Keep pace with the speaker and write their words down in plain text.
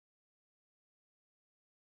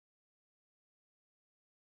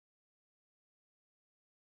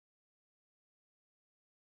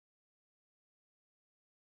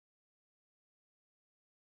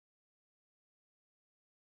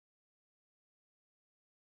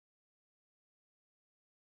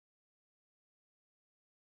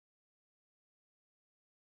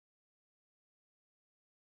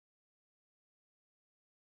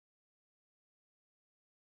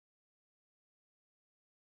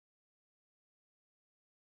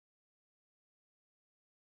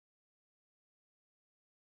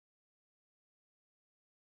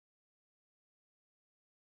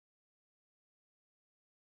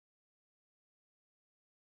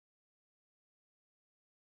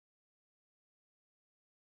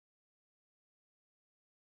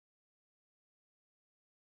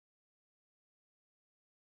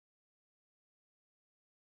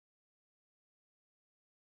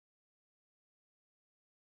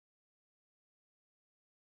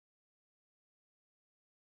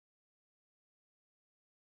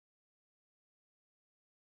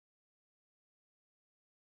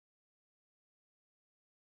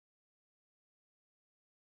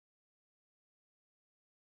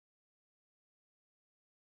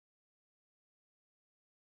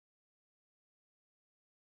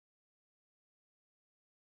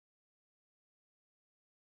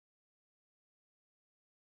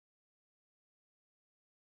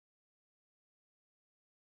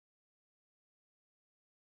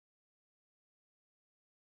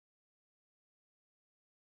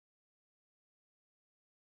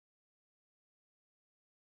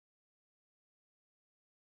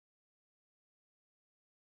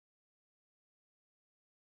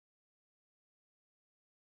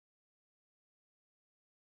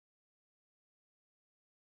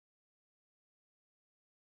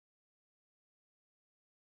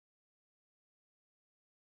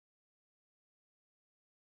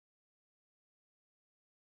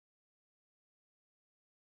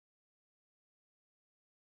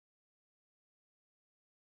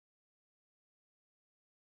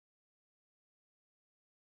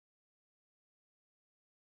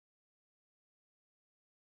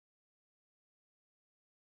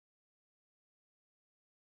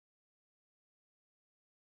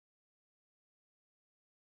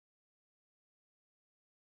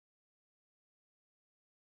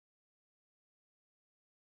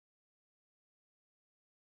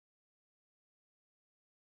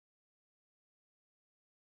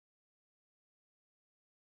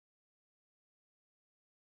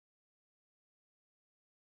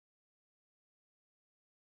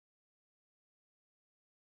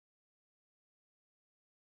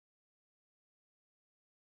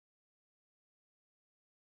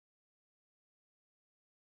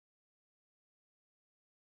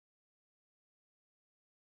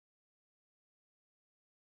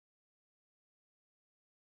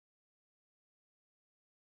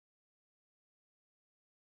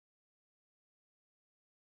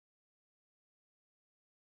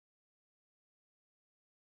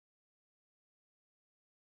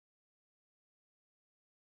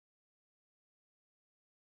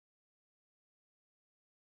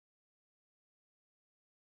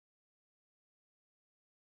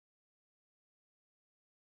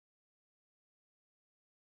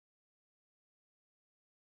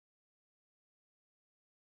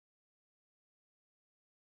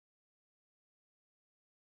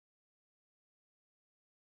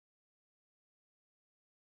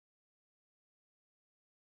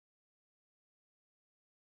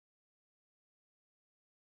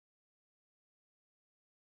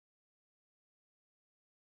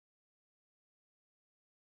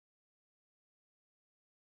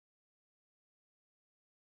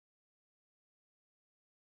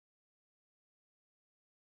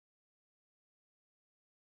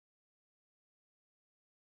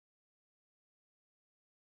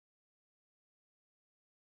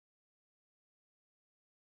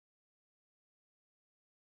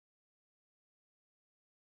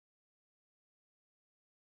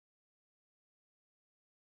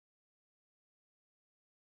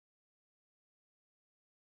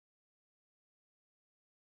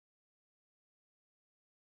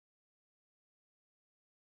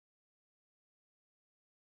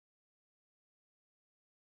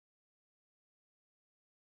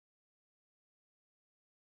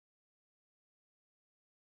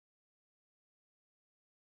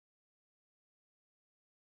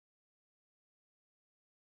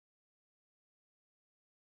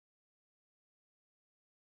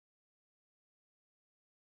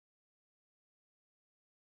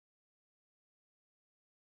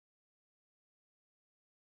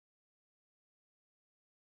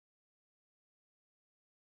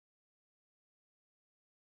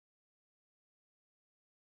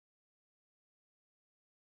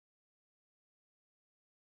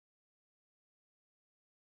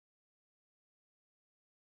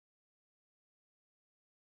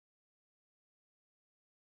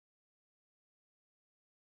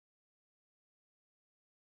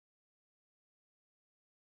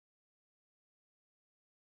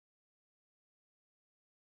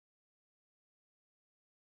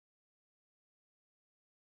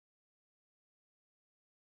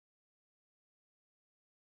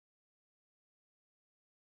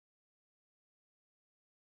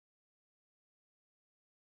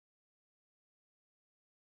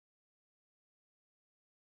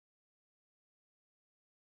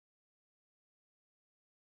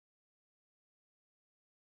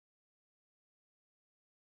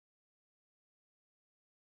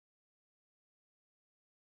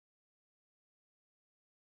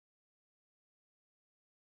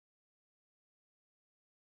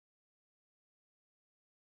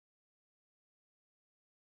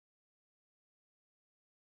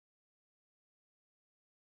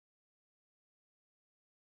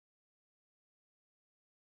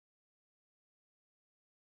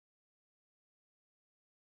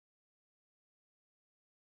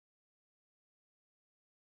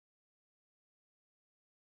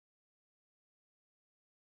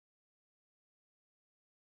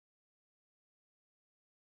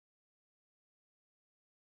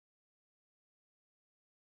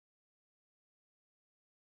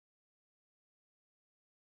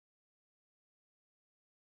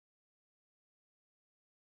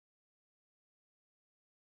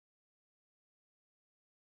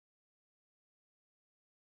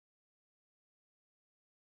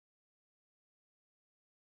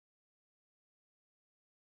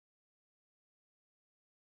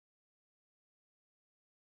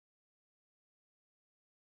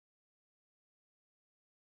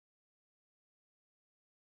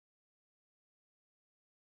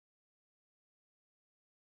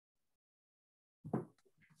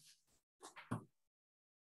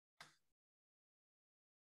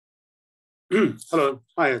Hello.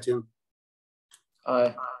 Hi, Etienne.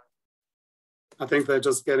 Hi. I think they're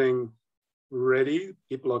just getting ready.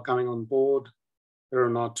 People are coming on board. There are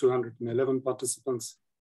now 211 participants.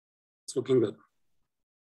 It's looking good.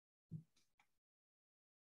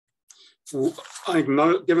 I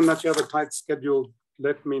know, given that you have a tight schedule,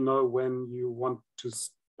 let me know when you want to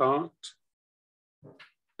start.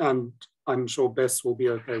 And I'm sure Bess will be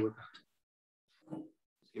okay with that.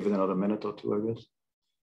 Give it another minute or two, I guess.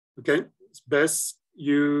 Okay, Bess,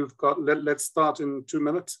 you've got, let's start in 2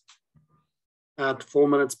 minutes at 4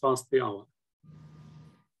 minutes past the hour.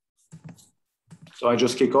 So I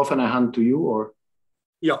just kick off and I hand to you, or?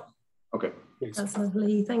 Yeah. Okay. Please. That's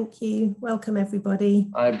lovely. Thank you. Welcome, everybody.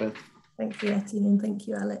 Hi, Beth. Thank you, Etienne, and thank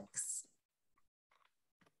you, Alex.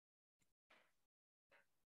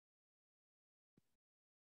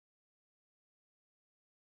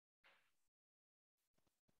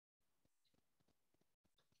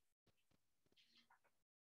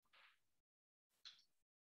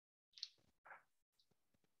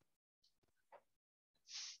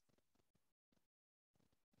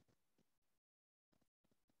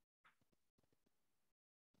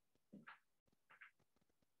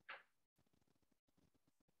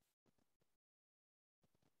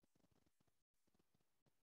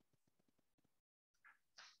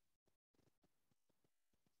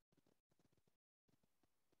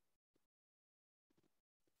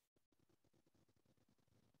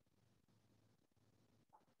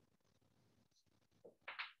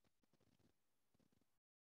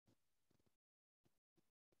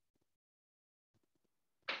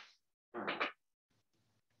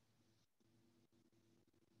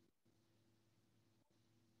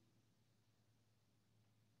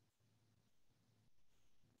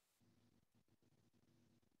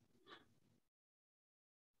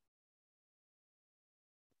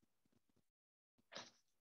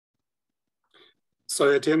 So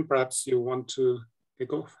Etienne, perhaps you want to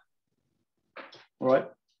kick off? All right.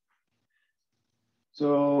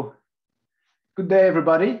 So good day,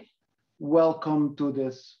 everybody. Welcome to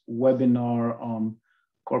this webinar on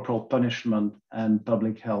corporal punishment and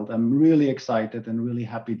public health. I'm really excited and really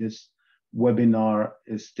happy this webinar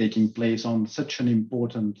is taking place on such an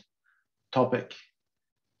important topic.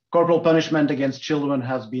 Corporal punishment against children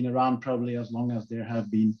has been around probably as long as there have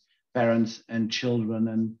been parents and children,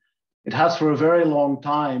 and it has for a very long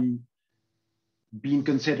time been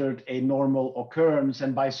considered a normal occurrence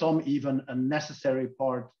and by some even a necessary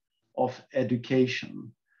part of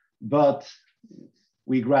education. But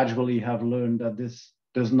we gradually have learned that this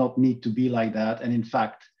does not need to be like that, and in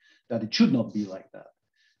fact, that it should not be like that.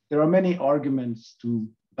 There are many arguments to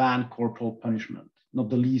ban corporal punishment, not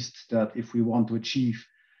the least that if we want to achieve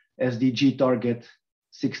SDG target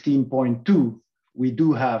 16.2, we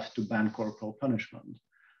do have to ban corporal punishment.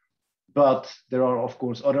 But there are, of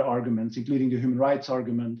course, other arguments, including the human rights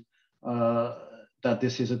argument, that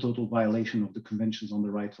this is a total violation of the Conventions on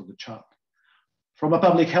the Rights of the Child. From a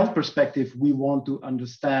public health perspective, we want to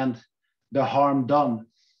understand the harm done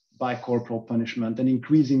by corporal punishment, and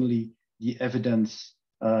increasingly the evidence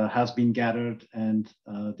has been gathered and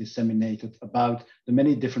disseminated about the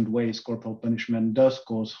many different ways corporal punishment does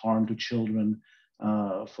cause harm to children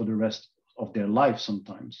for the rest of their life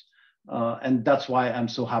sometimes. And that's why I'm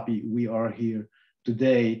so happy we are here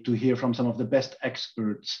today to hear from some of the best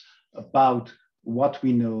experts about what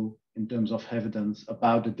we know in terms of evidence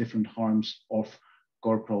about the different harms of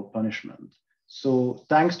corporal punishment. So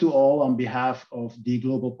thanks to all on behalf of the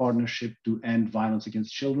Global Partnership to End Violence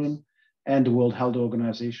Against Children and the World Health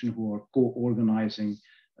Organization, who are co-organizing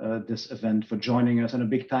this event, for joining us. And a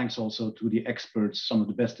big thanks also to the experts, some of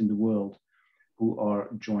the best in the world, who are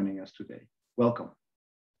joining us today. Welcome.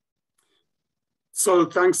 So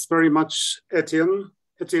thanks very much, Etienne.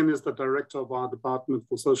 Etienne is the director of our Department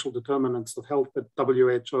for Social Determinants of Health at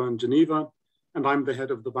WHO in Geneva, and I'm the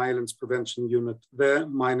head of the Violence Prevention Unit there.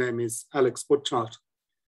 My name is Alex Butchart.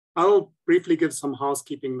 I'll briefly give some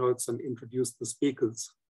housekeeping notes and introduce the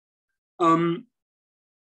speakers.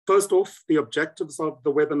 First off, the objectives of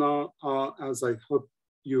the webinar are, as I hope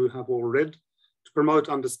you have all read, to promote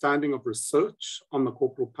understanding of research on the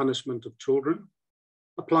corporal punishment of children,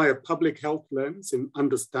 apply a public health lens in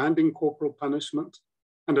understanding corporal punishment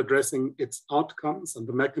and addressing its outcomes and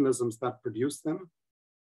the mechanisms that produce them,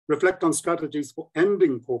 reflect on strategies for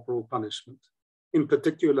ending corporal punishment, in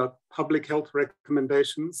particular public health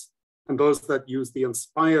recommendations and those that use the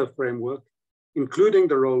INSPIRE framework, including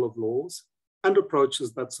the role of laws and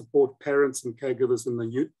approaches that support parents and caregivers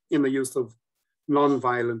in the use of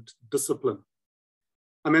non-violent discipline.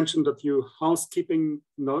 I mentioned a few housekeeping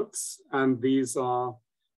notes, and these are,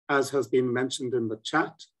 as has been mentioned in the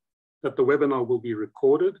chat, that the webinar will be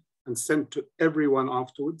recorded and sent to everyone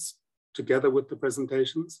afterwards, together with the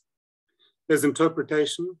presentations. There's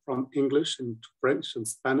interpretation from English into French and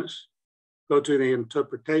Spanish. Go to the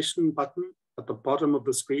interpretation button at the bottom of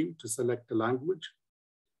the screen to select the language.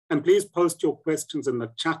 And please post your questions in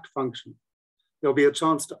the chat function. There'll be a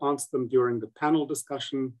chance to answer them during the panel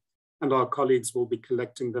discussion, and our colleagues will be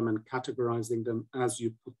collecting them and categorizing them as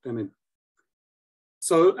you put them in.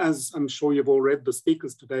 So, as I'm sure you've all read, the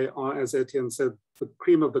speakers today are, as Etienne said, the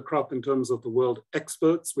cream of the crop in terms of the world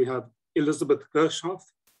experts. We have Elizabeth Gershoff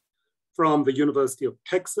from the University of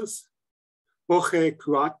Texas, Jorge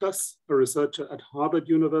Cuartas, a researcher at Harvard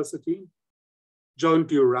University, Joan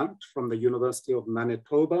Durant from the University of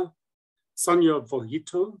Manitoba, Sonia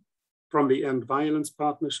Vojito from the End Violence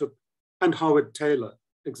Partnership, and Howard Taylor,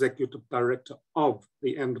 Executive Director of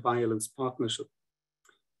the End Violence Partnership.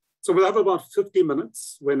 So we'll have about 50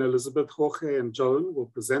 minutes when Elizabeth, Jorge, and Joan will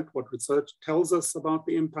present what research tells us about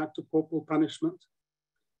the impact of corporal punishment.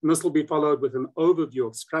 And this will be followed with an overview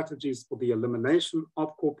of strategies for the elimination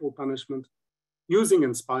of corporal punishment, using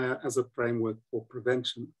Inspire as a framework for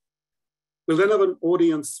prevention. We'll then have an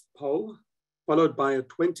audience poll, followed by a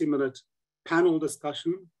 20-minute panel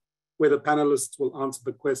discussion, where the panelists will answer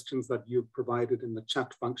the questions that you've provided in the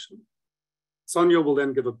chat function. Sonia will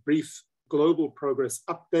then give a brief global progress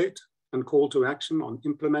update and call to action on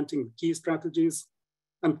implementing the key strategies.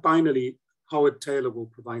 And finally, Howard Taylor will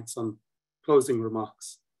provide some closing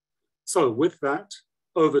remarks. So with that,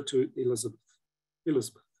 over to Elizabeth.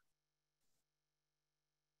 Elizabeth.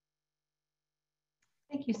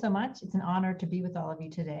 Thank you so much. It's an honor to be with all of you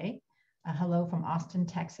today. Hello from Austin,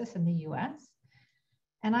 Texas in the US.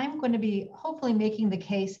 And I'm going to be hopefully making the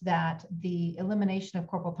case that the elimination of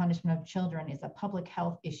corporal punishment of children is a public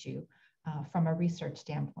health issue from a research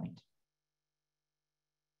standpoint.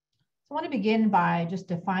 So I want to begin by just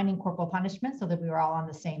defining corporal punishment so that we are all on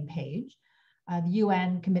the same page. The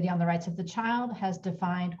UN Committee on the Rights of the Child has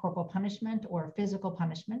defined corporal punishment or physical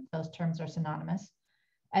punishment, those terms are synonymous,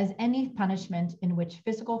 as any punishment in which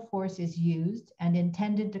physical force is used and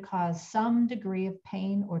intended to cause some degree of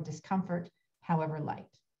pain or discomfort, however light.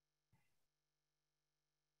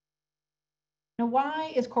 Now,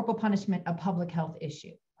 why is corporal punishment a public health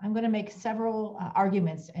issue? I'm going to make several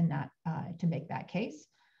arguments in that to make that case.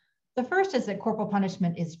 The first is that corporal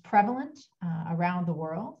punishment is prevalent around the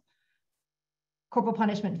world. Corporal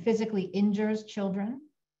punishment physically injures children.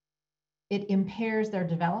 It impairs their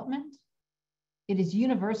development. It is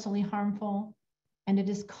universally harmful, and it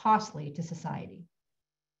is costly to society.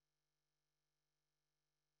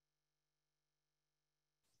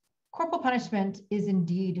 Corporal punishment is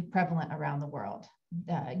indeed prevalent around the world.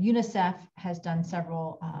 UNICEF has done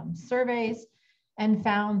several surveys and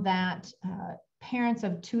found that parents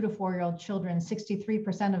of 2- to 4-year-old children,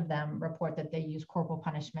 63% of them report that they use corporal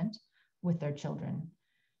punishment with their children.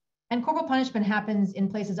 And corporal punishment happens in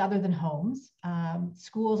places other than homes.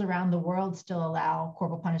 Schools around the world still allow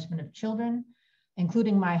corporal punishment of children,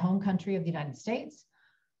 including my home country of the United States.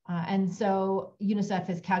 And so UNICEF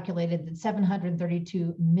has calculated that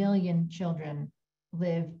 732 million children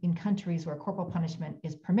live in countries where corporal punishment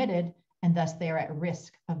is permitted, and thus they are at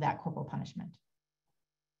risk of that corporal punishment.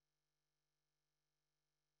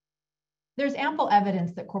 There's ample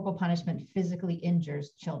evidence that corporal punishment physically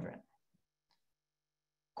injures children.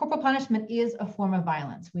 Corporal punishment is a form of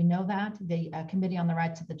violence. We know that. The Committee on the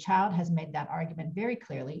Rights of the Child has made that argument very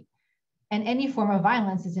clearly. And any form of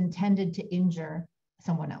violence is intended to injure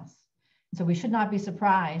someone else. So we should not be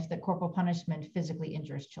surprised that corporal punishment physically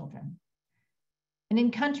injures children. And in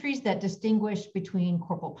countries that distinguish between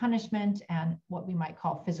corporal punishment and what we might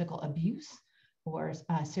call physical abuse or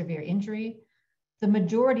severe injury, the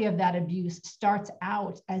majority of that abuse starts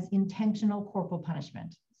out as intentional corporal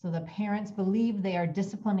punishment. So the parents believe they are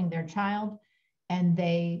disciplining their child and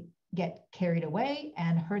they get carried away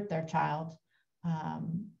and hurt their child,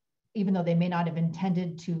 even though they may not have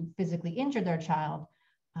intended to physically injure their child,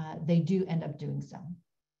 they do end up doing so.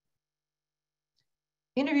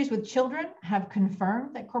 Interviews with children have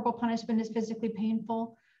confirmed that corporal punishment is physically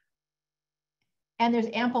painful. And there's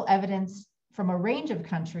ample evidence from a range of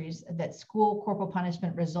countries that school corporal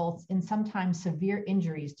punishment results in sometimes severe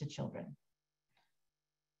injuries to children.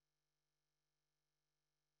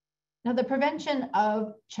 Now, the prevention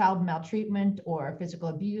of child maltreatment or physical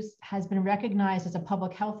abuse has been recognized as a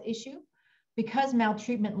public health issue because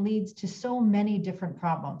maltreatment leads to so many different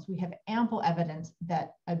problems. We have ample evidence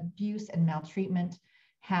that abuse and maltreatment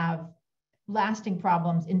have lasting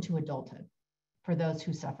problems into adulthood for those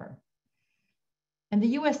who suffer. And the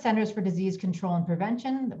US Centers for Disease Control and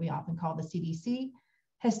Prevention, that we often call the CDC,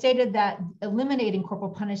 has stated that eliminating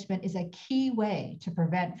corporal punishment is a key way to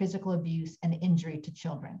prevent physical abuse and injury to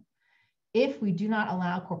children. If we do not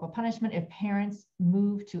allow corporal punishment, if parents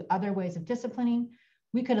move to other ways of disciplining,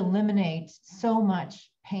 we could eliminate so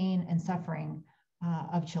much pain and suffering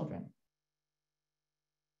of children.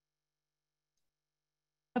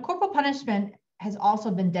 Now, corporal punishment has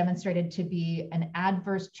also been demonstrated to be an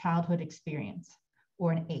adverse childhood experience,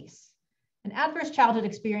 or an ACE. And adverse childhood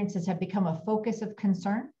experiences have become a focus of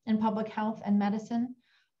concern in public health and medicine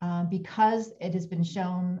because it has been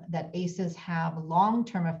shown that ACEs have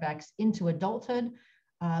long-term effects into adulthood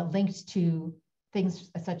linked to things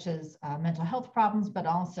such as mental health problems, but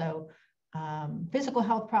also physical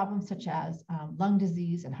health problems such as lung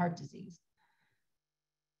disease and heart disease.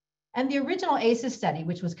 And the original ACEs study,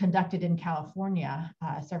 which was conducted in California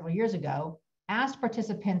several years ago, asked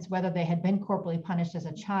participants whether they had been corporally punished as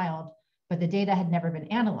a child, but the data had never been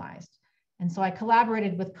analyzed. And so I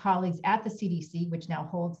collaborated with colleagues at the CDC, which now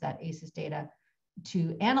holds that ACEs data,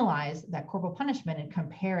 to analyze that corporal punishment and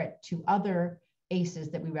compare it to other ACEs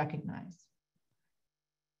that we recognize.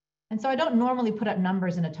 And so I don't normally put up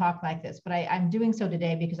numbers in a talk like this, but I'm doing so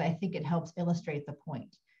today because I think it helps illustrate the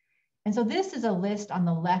point. And so this is a list on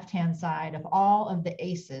the left-hand side of all of the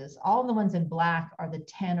ACEs. All of the ones in black are the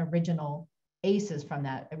 10 original ACEs from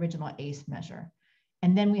that original ACE measure.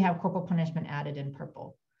 And then we have corporal punishment added in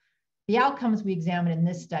purple. The outcomes we examined in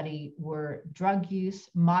this study were drug use,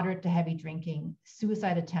 moderate to heavy drinking,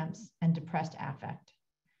 suicide attempts, and depressed affect.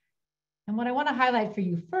 And what I want to highlight for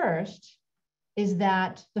you first is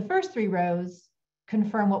that the first three rows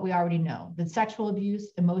confirm what we already know, that sexual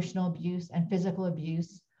abuse, emotional abuse, and physical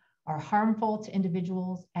abuse are harmful to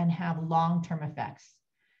individuals and have long-term effects.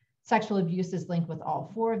 Sexual abuse is linked with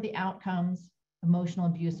all four of the outcomes, emotional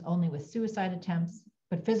abuse only with suicide attempts,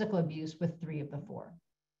 but physical abuse with 3 of the 4.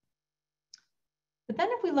 But then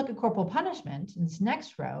if we look at corporal punishment in this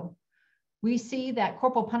next row, we see that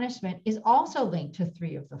corporal punishment is also linked to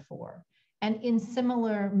 3 of the 4 and in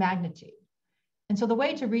similar magnitude. And so the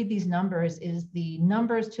way to read these numbers is the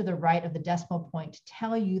numbers to the right of the decimal point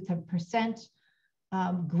tell you the percent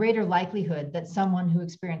greater likelihood that someone who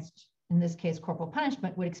experienced, in this case, corporal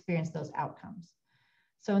punishment would experience those outcomes.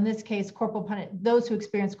 So in this case, those who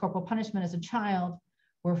experienced corporal punishment as a child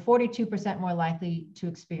were 42% more likely to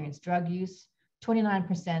experience drug use,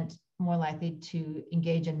 29% more likely to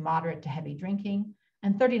engage in moderate to heavy drinking,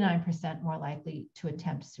 and 39% more likely to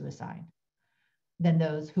attempt suicide than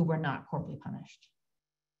those who were not corporally punished.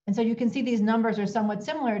 And so you can see these numbers are somewhat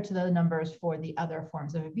similar to the numbers for the other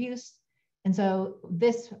forms of abuse. And so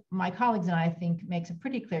this, my colleagues and I think, makes a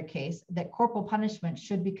pretty clear case that corporal punishment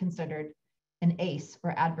should be considered an ACE,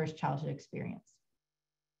 or adverse childhood experience.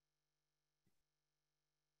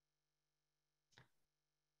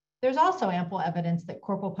 There's also ample evidence that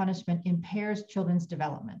corporal punishment impairs children's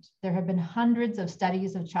development. There have been hundreds of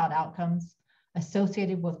studies of child outcomes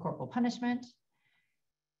associated with corporal punishment.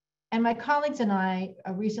 And my colleagues and I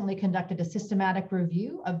recently conducted a systematic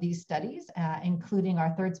review of these studies, including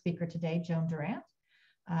our third speaker today, Joan Durant.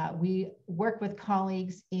 We work with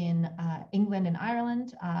colleagues in England and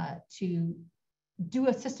Ireland to do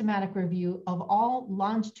a systematic review of all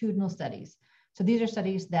longitudinal studies. So these are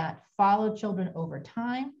studies that follow children over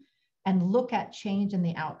time and look at change in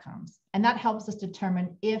the outcomes. And that helps us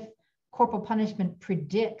determine if corporal punishment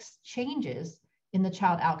predicts changes in the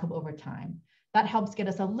child outcome over time. That helps get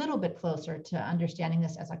us a little bit closer to understanding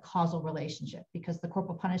this as a causal relationship, because the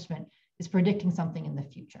corporal punishment is predicting something in the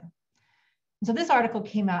future. So this article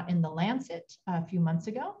came out in The Lancet a few months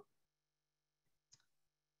ago.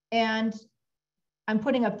 And I'm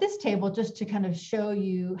putting up this table just to kind of show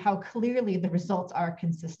you how clearly the results are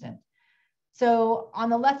consistent. So on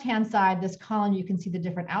the left-hand side, this column, you can see the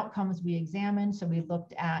different outcomes we examined. So we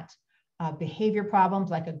looked at behavior problems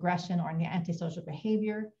like aggression or antisocial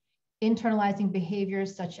behavior, internalizing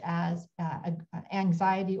behaviors such as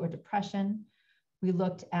anxiety or depression. We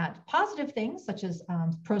looked at positive things such as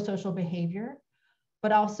prosocial behavior,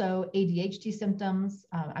 but also ADHD symptoms.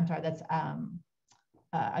 I'm sorry, that's,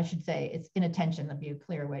 I should say it's inattention, that'd be a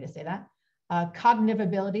clearer way to say that. Cognitive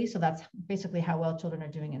ability, so that's basically how well children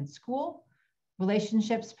are doing in school.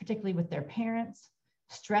 Relationships, particularly with their parents,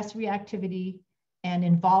 stress reactivity, and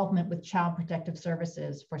involvement with child protective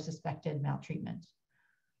services for suspected maltreatment.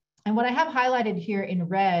 And what I have highlighted here in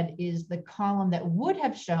red is the column that would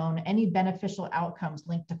have shown any beneficial outcomes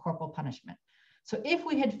linked to corporal punishment. So if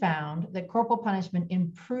we had found that corporal punishment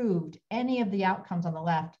improved any of the outcomes on the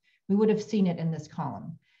left, we would have seen it in this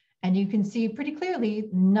column. And you can see pretty clearly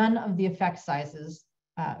none of the effect sizes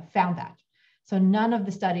found that. So none of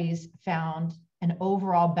the studies found an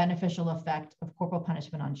overall beneficial effect of corporal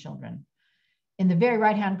punishment on children. In the very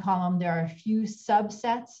right-hand column, there are a few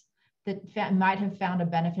subsets that might have found a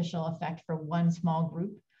beneficial effect for one small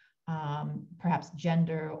group, perhaps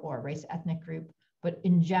gender or race ethnic group. But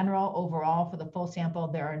in general, overall, for the full sample,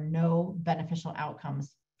 there are no beneficial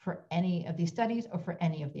outcomes for any of these studies or for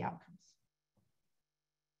any of the outcomes.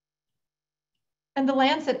 And the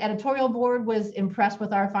Lancet editorial board was impressed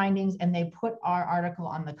with our findings, and they put our article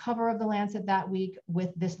on the cover of the Lancet that week with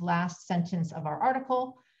this last sentence of our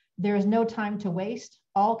article. There is no time to waste.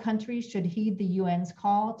 All countries should heed the UN's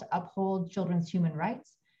call to uphold children's human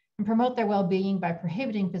rights and promote their well-being by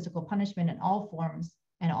prohibiting physical punishment in all forms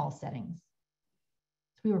and all settings.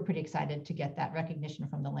 So we were pretty excited to get that recognition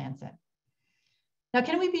from the Lancet. Now,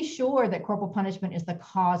 can we be sure that corporal punishment is the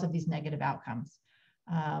cause of these negative outcomes?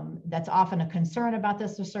 That's often a concern about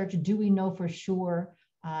this research. Do we know for sure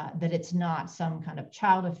that it's not some kind of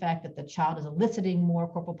child effect, that the child is eliciting more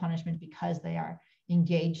corporal punishment because they are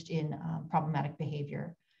engaged in problematic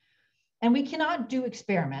behavior? And we cannot do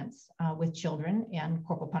experiments with children and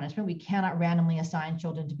corporal punishment. We cannot randomly assign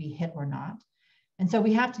children to be hit or not. And so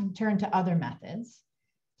we have to turn to other methods.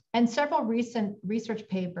 And several recent research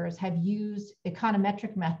papers have used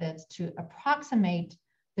econometric methods to approximate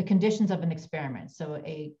the conditions of an experiment. So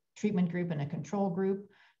a treatment group and a control group,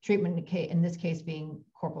 treatment in this case being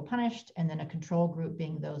corporal punished, and then a control group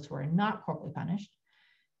being those who are not corporally punished.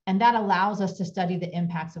 And that allows us to study the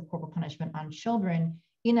impacts of corporal punishment on children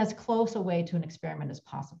in as close a way to an experiment as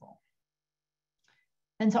possible.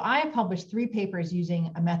 And so I have published 3 papers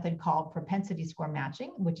using a method called propensity score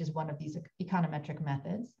matching, which is one of these econometric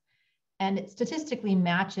methods. And it statistically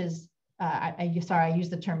matches, I use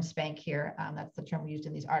the term spank here. That's the term we used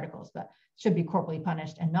in these articles, but should be corporally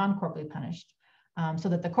punished and non-corporally punished, so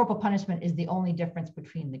that the corporal punishment is the only difference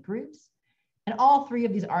between the groups. In all 3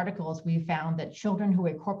 of these articles, we found that children who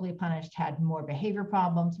were corporally punished had more behavior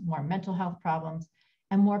problems, more mental health problems,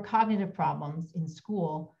 and more cognitive problems in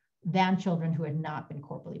school than children who had not been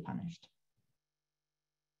corporally punished.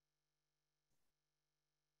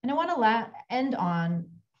 And I want to end on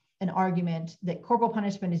an argument that corporal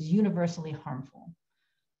punishment is universally harmful.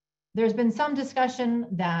 There's been some discussion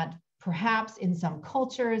that perhaps in some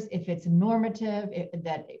cultures, if it's normative,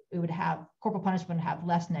 that it would have, corporal punishment would have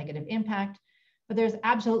less negative impact, but there's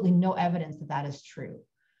absolutely no evidence that that is true.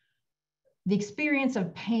 The experience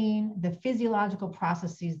of pain, the physiological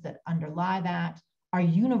processes that underlie that are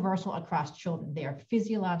universal across children. They are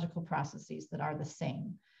physiological processes that are the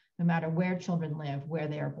same, no matter where children live, where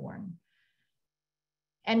they are born.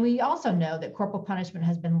 And we also know that corporal punishment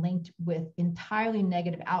has been linked with entirely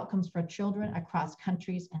negative outcomes for children across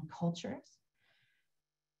countries and cultures.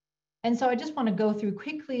 And so I just want to go through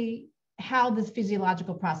quickly how this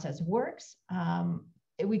physiological process works.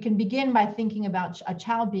 We can begin by thinking about a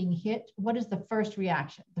child being hit. What is the first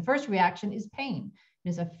reaction? The first reaction is pain. It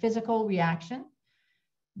is a physical reaction.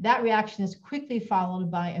 That reaction is quickly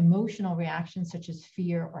followed by emotional reactions such as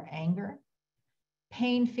fear or anger.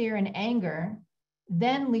 Pain, fear, and anger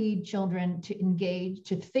then lead children to engage,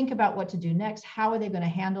 to think about what to do next. How are they going to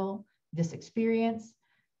handle this experience?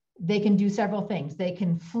 They can do several things. They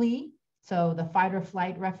can flee, so the fight or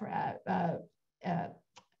flight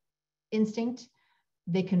instinct.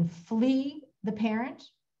 They can flee the parent,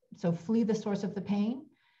 so flee the source of the pain.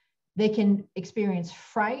 They can experience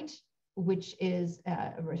fright, which is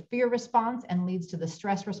a fear response and leads to the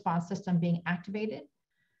stress response system being activated.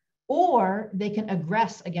 Or they can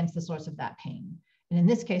aggress against the source of that pain. And in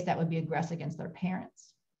this case, that would be aggress against their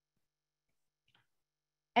parents.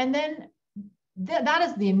 And then that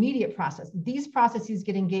is the immediate process. These processes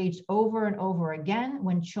get engaged over and over again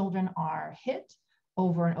when children are hit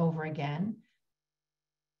over and over again.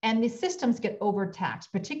 And the systems get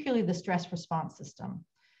overtaxed, particularly the stress response system.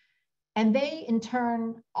 And they, in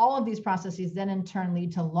turn, all of these processes then in turn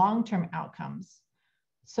lead to long-term outcomes.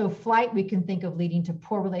 So flight, we can think of leading to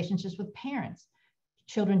poor relationships with parents.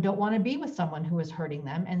 Children don't want to be with someone who is hurting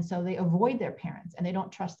them, and so they avoid their parents and they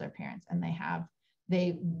don't trust their parents, and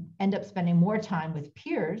they end up spending more time with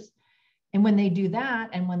peers. And when they do that,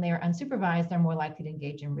 and when they are unsupervised, they're more likely to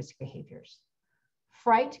engage in risk behaviors.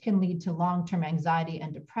 Fright can lead to long-term anxiety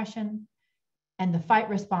and depression, and the fight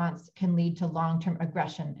response can lead to long-term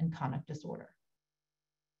aggression and conduct disorder.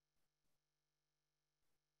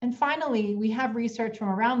 And finally, we have research from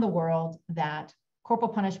around the world that corporal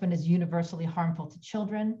punishment is universally harmful to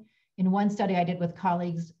children. In one study I did with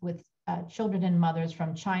colleagues with children and mothers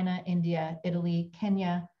from China, India, Italy,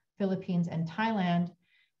 Kenya, Philippines, and Thailand,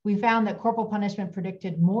 we found that corporal punishment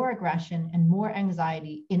predicted more aggression and more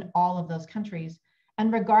anxiety in all of those countries.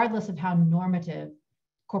 And regardless of how normative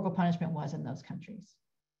corporal punishment was in those countries.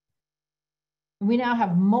 We now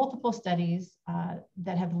have multiple studies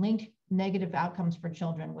that have linked negative outcomes for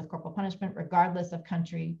children with corporal punishment, regardless of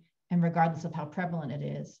country and regardless of how prevalent it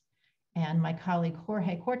is. And my colleague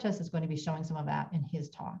Jorge Cortes is going to be showing some of that in his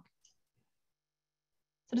talk.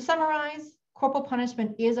 So to summarize, corporal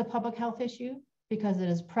punishment is a public health issue because it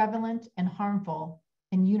is prevalent and harmful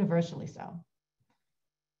and universally so.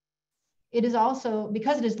 It is also,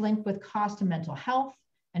 because it is linked with cost to mental health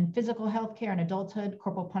and physical health care in adulthood,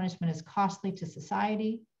 corporal punishment is costly to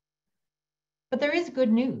society. But there is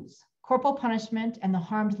good news. Corporal punishment and the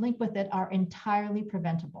harms linked with it are entirely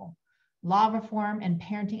preventable. Law reform and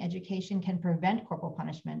parenting education can prevent corporal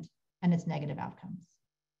punishment and its negative outcomes.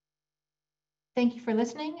 Thank you for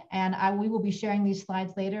listening, and we will be sharing these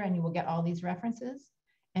slides later, and you will get all these references.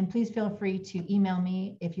 And please feel free to email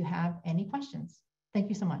me if you have any questions. Thank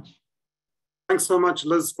you so much. Thanks so much,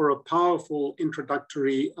 Liz, for a powerful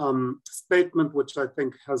introductory statement, which I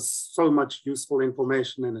think has so much useful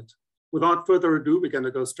information in it. Without further ado, we're going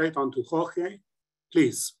to go straight on to Jorge.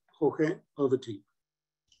 Please, Jorge, over to you.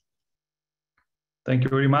 Thank you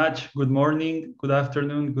very much. Good morning, good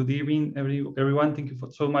afternoon, good evening, everyone. Thank you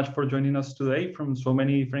so much for joining us today from so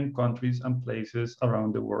many different countries and places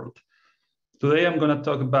around the world. Today, I'm going to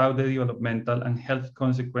talk about the developmental and health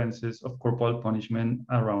consequences of corporal punishment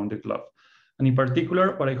around the globe. And in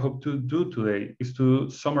particular, what I hope to do today is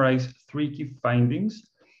to summarize 3 key findings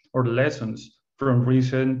or lessons from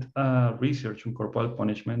recent research on corporal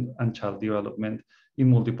punishment and child development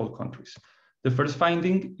in multiple countries. The first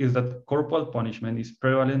finding is that corporal punishment is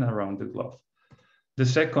prevalent around the globe. The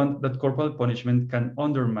second, that corporal punishment can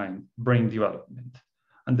undermine brain development.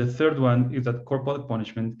 And the third one is that corporal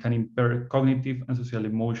punishment can impair cognitive and social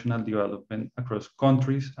emotional development across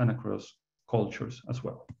countries and across cultures as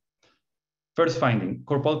well. First finding,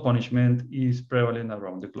 corporal punishment is prevalent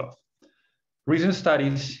around the globe. Recent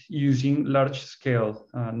studies using large-scale,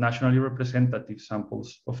 nationally representative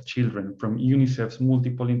samples of children from UNICEF's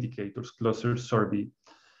multiple indicators cluster survey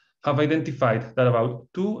have identified that about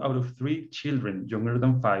 2 out of 3 children younger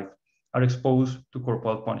than 5 are exposed to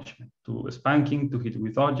corporal punishment, to spanking, to hit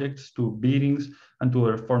with objects, to beatings, and to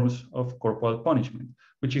other forms of corporal punishment,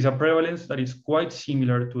 which is a prevalence that is quite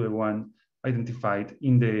similar to the one identified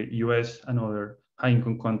in the US and other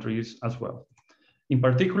high-income countries as well. In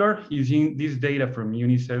particular, using this data from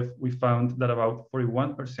UNICEF, we found that about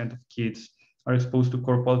 41% of kids are exposed to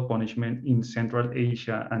corporal punishment in Central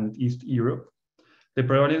Asia and East Europe. The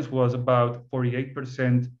prevalence was about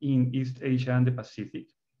 48% in East Asia and the Pacific,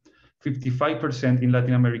 55% in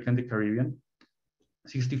Latin America and the Caribbean,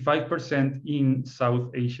 65% in South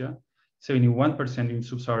Asia, 71% in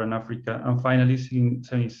Sub-Saharan Africa, and finally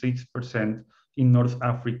 76% in North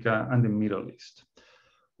Africa and the Middle East.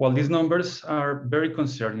 While these numbers are very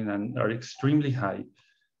concerning and are extremely high,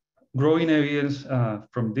 growing evidence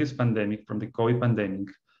from this pandemic, from the COVID pandemic,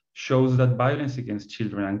 shows that violence against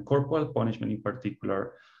children and corporal punishment in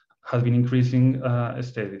particular has been increasing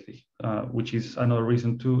steadily, which is another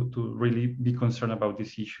reason to really be concerned about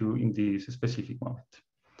this issue in this specific moment.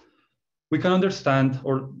 We can understand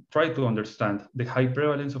or try to understand the high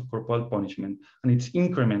prevalence of corporal punishment and its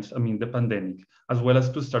increments amid the pandemic, as well as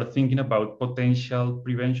to start thinking about potential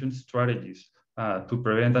prevention strategies to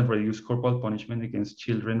prevent and reduce corporal punishment against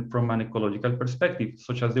children from an ecological perspective,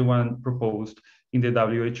 such as the one proposed in the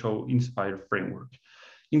WHO Inspire framework.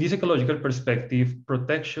 In this ecological perspective,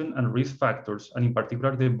 protection and risk factors, and in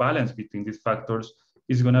particular the balance between these factors,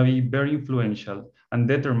 is going to be very influential and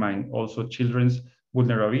determine also children's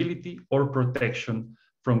vulnerability or protection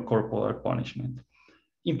from corporal punishment.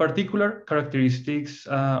 In particular, characteristics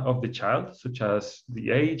of the child, such as the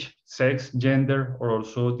age, sex, gender, or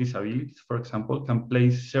also disabilities, for example, can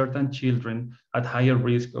place certain children at higher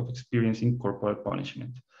risk of experiencing corporal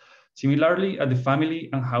punishment. Similarly, at the family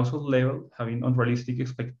and household level, having unrealistic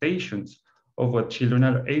expectations of what children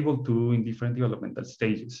are able to do in different developmental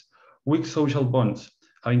stages, weak social bonds,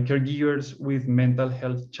 having caregivers with mental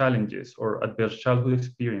health challenges or adverse childhood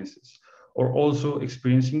experiences, or also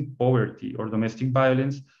experiencing poverty or domestic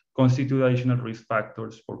violence constitute additional risk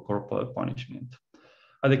factors for corporal punishment.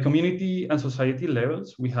 At the community and society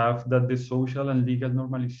levels, we have that the social and legal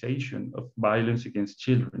normalization of violence against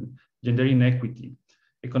children, gender inequity,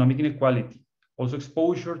 economic inequality, also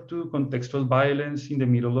exposure to contextual violence in the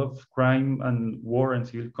middle of crime and war and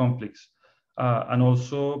civil conflicts, and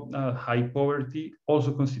also high poverty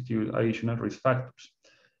also constitute additional risk factors.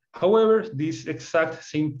 However, this exact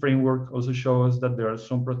same framework also shows that there are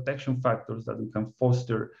some protection factors that we can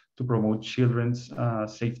foster to promote children's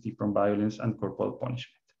safety from violence and corporal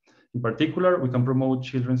punishment. In particular, we can promote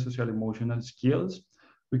children's social emotional skills,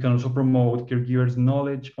 We can also promote caregivers'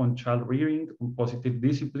 knowledge on child rearing, on positive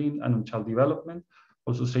discipline, and on child development,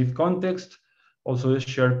 also safe context, also the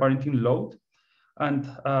shared parenting load. And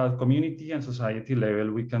community and society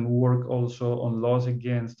level, we can work also on laws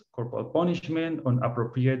against corporal punishment, on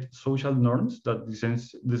appropriate social norms that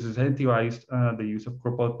disincentivize the use of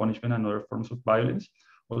corporal punishment and other forms of violence,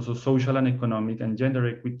 also social and economic and gender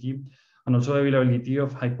equity, and also availability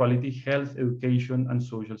of high quality health, education, and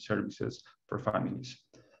social services for families.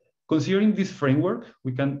 Considering this framework,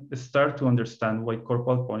 we can start to understand why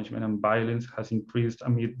corporal punishment and violence has increased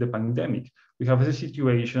amid the pandemic. We have a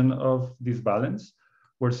situation of disbalance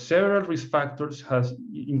where several risk factors has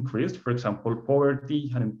increased, for example,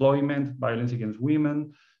 poverty, unemployment, violence against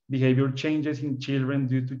women, behavior changes in children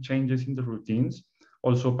due to changes in the routines,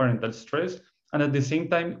 also parental stress. And at the same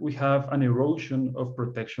time, we have an erosion of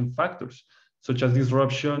protection factors, such as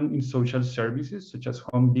disruption in social services, such as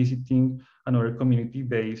home visiting and other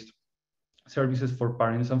community-based services for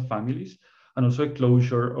parents and families, and also a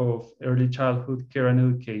closure of early childhood care and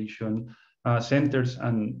education centers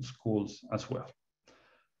and schools as well.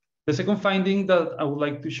 The second finding that I would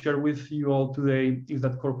like to share with you all today is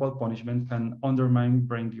that corporal punishment can undermine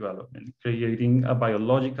brain development, creating a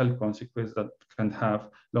biological consequence that can have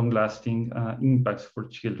long-lasting impacts for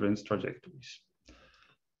children's trajectories.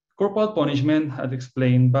 Corporal punishment, as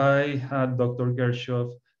explained by Dr.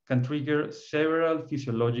 Gershoff, can trigger several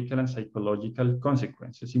physiological and psychological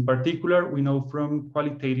consequences. In particular, we know from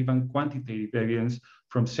qualitative and quantitative evidence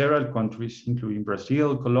from several countries, including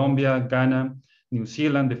Brazil, Colombia, Ghana, New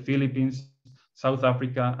Zealand, the Philippines, South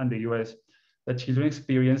Africa, and the US, that children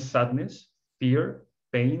experience sadness, fear,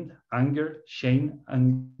 pain, anger, shame,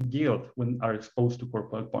 and guilt when are exposed to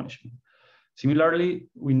corporal punishment. Similarly,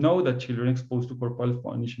 we know that children exposed to corporal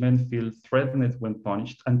punishment feel threatened when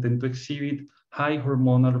punished and tend to exhibit high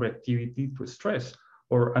hormonal reactivity to stress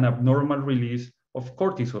or an abnormal release of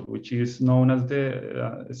cortisol, which is known as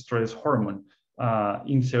the stress hormone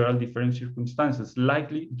in several different circumstances,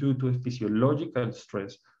 likely due to a physiological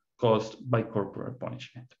stress caused by corporal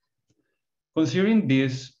punishment. Considering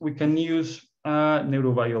this, we can use a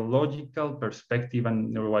neurobiological perspective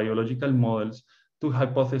and neurobiological models to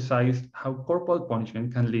hypothesize how corporal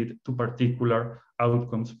punishment can lead to particular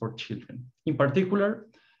outcomes for children. In particular,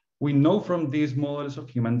 we know from these models of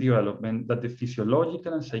human development that the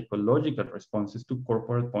physiological and psychological responses to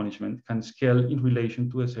corporal punishment can scale in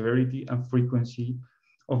relation to the severity and frequency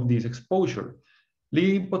of this exposure,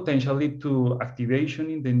 leading potentially to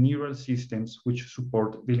activation in the neural systems which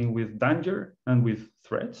support dealing with danger and with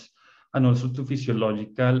threats, and also to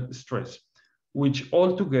physiological stress, which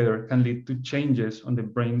altogether can lead to changes on the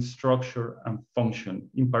brain structure and function,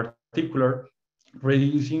 in particular,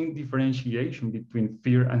 reducing differentiation between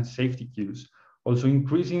fear and safety cues, also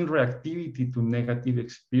increasing reactivity to negative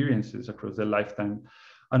experiences across the lifetime,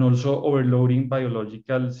 and also overloading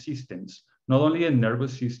biological systems, not only the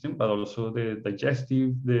nervous system, but also the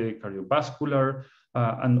digestive, the cardiovascular,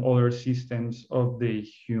 and other systems of the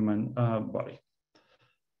human body.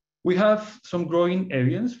 We have some growing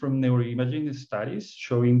evidence from neuroimaging studies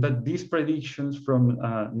showing that these predictions from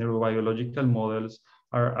neurobiological models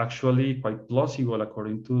are actually quite plausible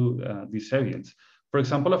according to this evidence. For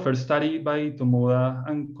example, a first study by Tomoda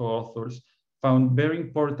and co-authors found very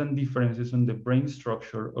important differences in the brain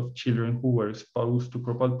structure of children who were exposed to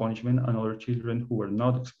corporal punishment and other children who were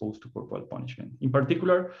not exposed to corporal punishment. In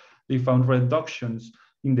particular, they found reductions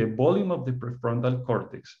in the volume of the prefrontal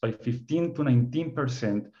cortex by 15 to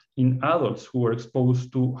 19% in adults who were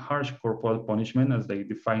exposed to harsh corporal punishment, as they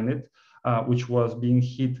define it, which was being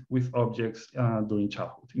hit with objects during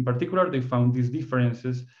childhood. In particular, they found these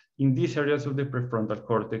differences in these areas of the prefrontal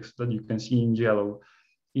cortex that you can see in yellow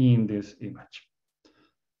in this image.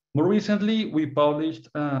 More recently, we published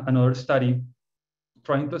another study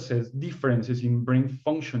trying to assess differences in brain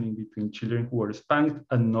functioning between children who were spanked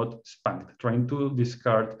and not spanked, trying to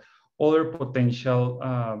discard other potential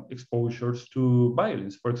exposures to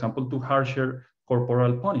violence, for example, to harsher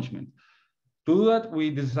corporal punishment. To do that,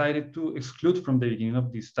 we decided to exclude from the beginning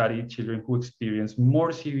of this study children who experienced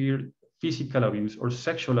more severe physical abuse or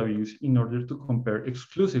sexual abuse in order to compare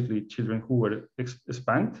exclusively children who were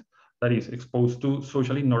spanked, that is, exposed to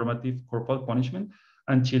socially normative corporal punishment,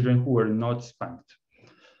 and children who were not spanked.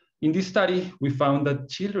 In this study, we found that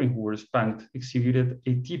children who were spanked exhibited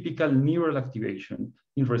a typical neural activation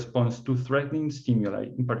in response to threatening stimuli,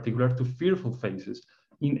 in particular to fearful faces,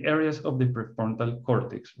 in areas of the prefrontal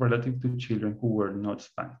cortex relative to children who were not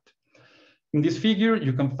spanked. In this figure,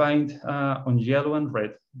 you can find on yellow and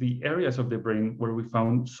red the areas of the brain where we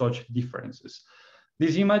found such differences.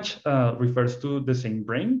 This image refers to the same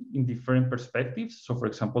brain in different perspectives. So for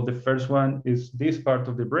example, the first one is this part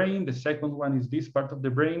of the brain, the second one is this part of the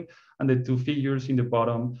brain, and the two figures in the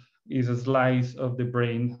bottom is a slice of the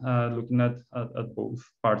brain looking at both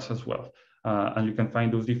parts as well. And you can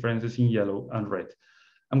find those differences in yellow and red.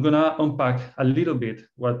 I'm gonna unpack a little bit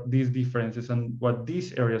what these differences and what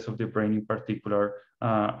these areas of the brain in particular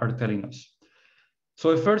are telling us.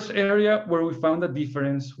 So the first area where we found a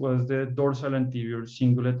difference was the dorsal anterior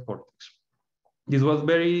cingulate cortex. This was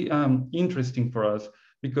very interesting for us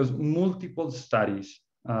because multiple studies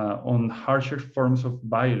on harsher forms of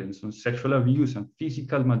violence, on sexual abuse and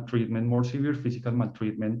physical maltreatment, more severe physical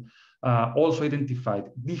maltreatment, also identified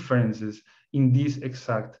differences in this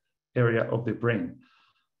exact area of the brain.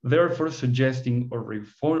 Therefore, suggesting or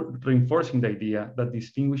reinforcing the idea that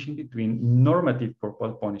distinguishing between normative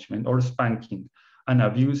corporal punishment or spanking and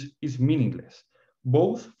abuse is meaningless,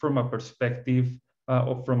 both from a perspective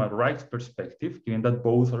or from a rights perspective, given that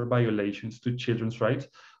both are violations to children's rights,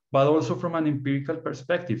 but also from an empirical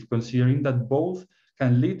perspective, considering that both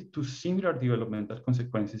can lead to similar developmental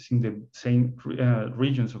consequences in the same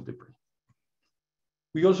regions of the brain.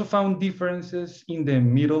 We also found differences in the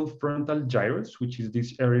middle frontal gyrus, which is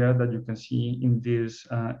this area that you can see in this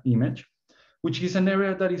image, which is an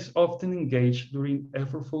area that is often engaged during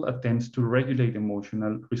effortful attempts to regulate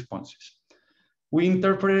emotional responses. We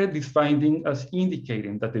interpreted this finding as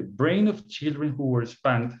indicating that the brain of children who were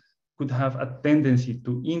spanked could have a tendency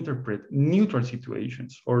to interpret neutral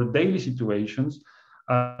situations or daily situations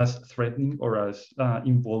as threatening or as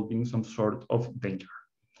involving some sort of danger.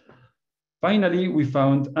 Finally, we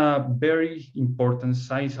found a very important,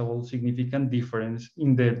 sizable, significant difference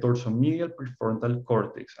in the dorsomedial prefrontal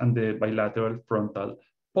cortex and the bilateral frontal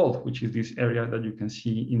pole, which is this area that you can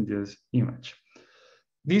see in this image.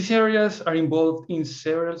 These areas are involved in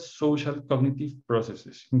several social cognitive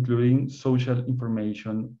processes, including social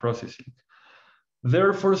information processing,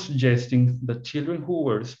 therefore suggesting that children who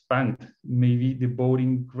were spanked may be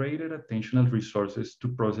devoting greater attentional resources to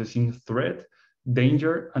processing threat,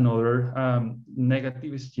 danger, and other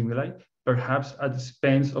negative stimuli, perhaps at the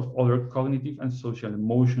expense of other cognitive and social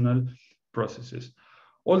emotional processes.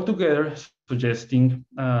 Altogether, suggesting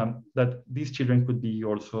that these children could be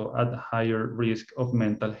also at higher risk of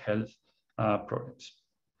mental health problems.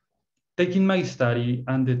 Taking my study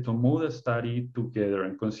and the Tomoda study together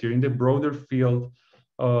and considering the broader field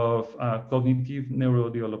of cognitive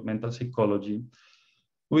neurodevelopmental psychology,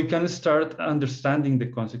 we can start understanding the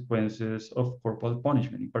consequences of corporal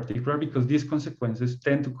punishment, in particular because these consequences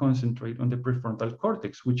tend to concentrate on the prefrontal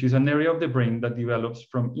cortex, which is an area of the brain that develops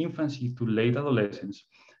from infancy to late adolescence.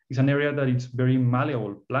 It's an area that is very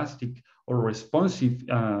malleable, plastic, or responsive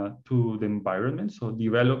to the environment, so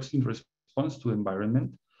develops in response to the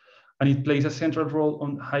environment. And it plays a central role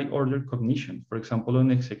on high order cognition, for example, on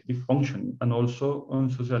executive functioning, and also on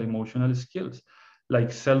social emotional skills,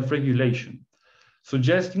 like self-regulation.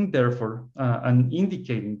 Suggesting, therefore, and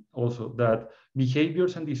indicating also that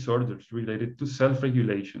behaviors and disorders related to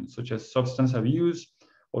self-regulation, such as substance abuse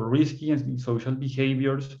or risky and social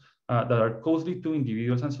behaviors that are costly to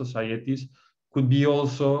individuals and societies, could be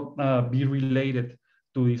also be related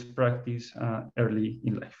to this practice early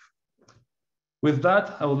in life. With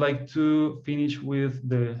that, I would like to finish with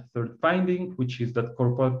the third finding, which is that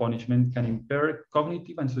corporal punishment can impair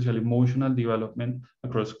cognitive and social emotional development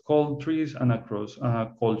across countries and across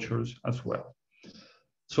cultures as well.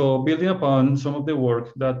 So building upon some of the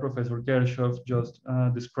work that Professor Gershoff just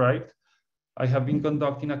described, I have been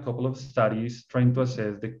conducting a couple of studies trying to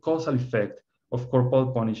assess the causal effect of corporal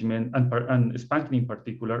punishment and spanking in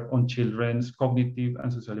particular on children's cognitive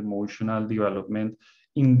and social emotional development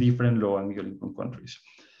in different low and middle income countries.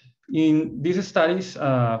 In these studies,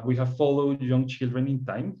 we have followed young children in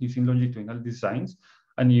time using longitudinal designs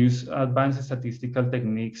and use advanced statistical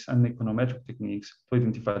techniques and econometric techniques to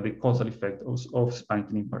identify the causal effect of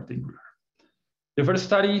spanking in particular. The first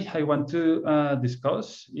study I want to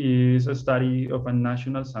discuss is a study of a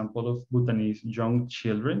national sample of Bhutanese young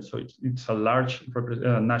children. So it's a large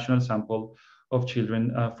national sample of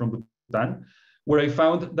children from Bhutan, where I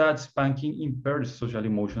found that spanking impairs social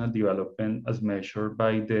emotional development as measured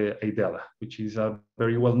by the IDELA, which is a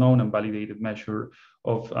very well-known and validated measure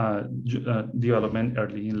of development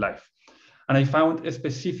early in life. And I found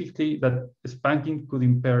specifically that spanking could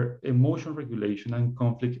impair emotion regulation and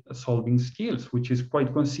conflict solving skills, which is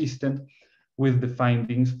quite consistent with the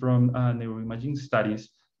findings from neuroimaging studies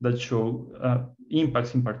that show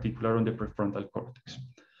impacts in particular on the prefrontal cortex.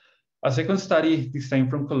 A second study, this time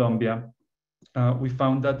from Colombia, we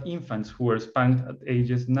found that infants who were spanked at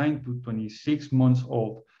ages 9 to 26 months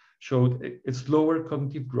old showed a slower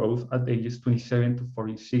cognitive growth at ages 27 to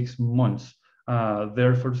 46 months,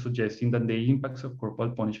 therefore suggesting that the impacts of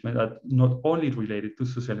corporal punishment are not only related to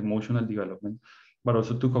social emotional development, but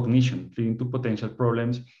also to cognition, leading to potential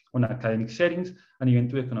problems on academic settings and even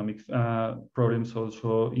to economic problems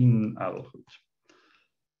also in adulthood.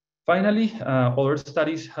 Finally, other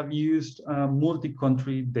studies have used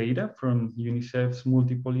multi-country data from UNICEF's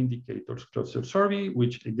Multiple Indicators Cluster Survey,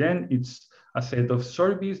 which again, it's a set of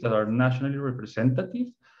surveys that are nationally representative.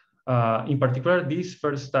 In particular, this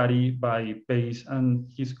first study by Pace and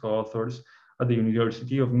his co-authors at the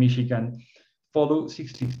University of Michigan followed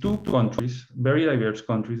 62 countries, very diverse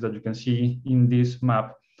countries that you can see in this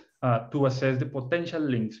map, to assess the potential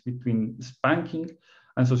links between spanking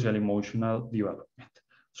and social emotional development.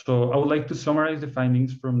 So I would like to summarize the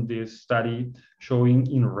findings from this study, showing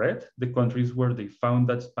in red the countries where they found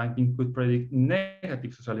that spanking could predict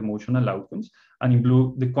negative social emotional outcomes, and in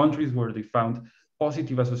blue, the countries where they found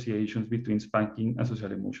positive associations between spanking and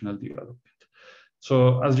social emotional development.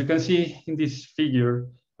 So as you can see in this figure,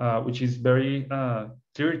 which is very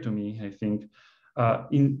clear to me, I think,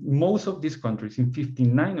 in most of these countries, in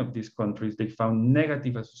 59 of these countries, they found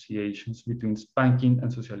negative associations between spanking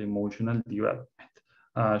and social emotional development.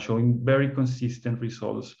 Showing very consistent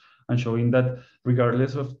results and showing that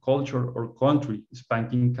regardless of culture or country,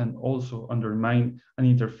 spanking can also undermine and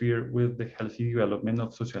interfere with the healthy development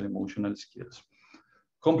of social emotional skills.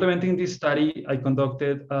 Complementing this study, I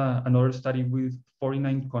conducted another study with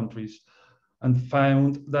 49 countries and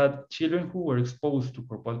found that children who were exposed to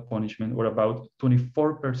corporal punishment were about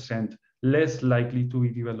 24% less likely to be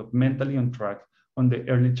developmentally on track on the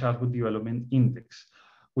Early Childhood Development Index,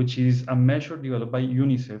 which is a measure developed by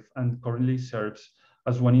UNICEF and currently serves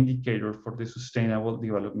as one indicator for the Sustainable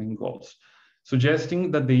Development Goals,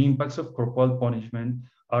 suggesting that the impacts of corporal punishment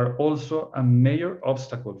are also a major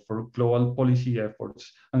obstacle for global policy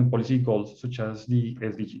efforts and policy goals such as the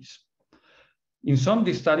SDGs. In some,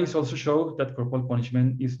 these studies also show that corporal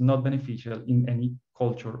punishment is not beneficial in any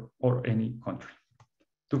culture or any country.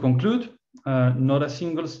 To conclude, not a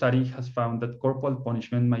single study has found that corporal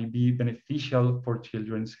punishment might be beneficial for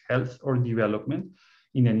children's health or development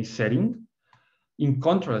in any setting. In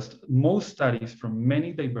contrast, most studies from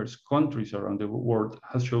many diverse countries around the world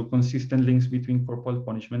have shown consistent links between corporal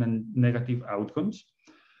punishment and negative outcomes.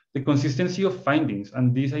 The consistency of findings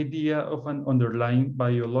and this idea of an underlying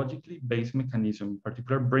biologically based mechanism, in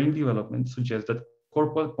particular brain development, suggests that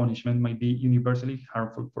corporal punishment might be universally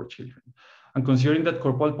harmful for children. And considering that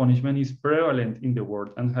corporal punishment is prevalent in the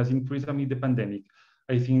world and has increased amid the pandemic,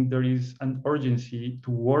 I think there is an urgency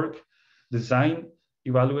to work, design,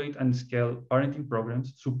 evaluate, and scale parenting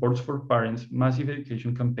programs, supports for parents, massive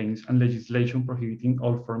education campaigns, and legislation prohibiting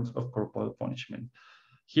all forms of corporal punishment.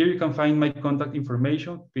 Here you can find my contact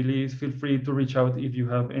information. Please feel free to reach out if you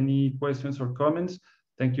have any questions or comments.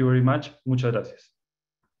 Thank you very much. Muchas gracias.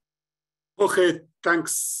 Okay,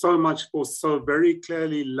 thanks so much for so very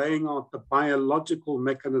clearly laying out the biological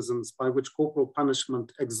mechanisms by which corporal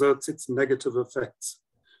punishment exerts its negative effects.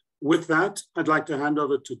 With that, I'd like to hand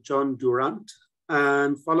over to John Durant.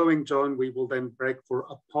 And following John, we will then break for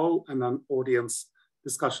a poll and an audience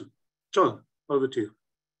discussion. John, over to you.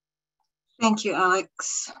 Thank you,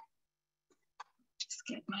 Alex. Just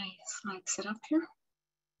get my slides set up here.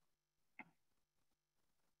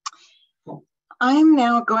 I'm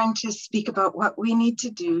now going to speak about what we need to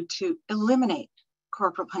do to eliminate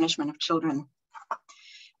corporal punishment of children.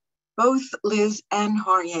 Both Liz and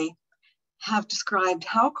Jorge have described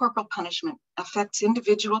how corporal punishment affects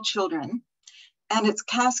individual children and its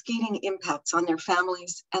cascading impacts on their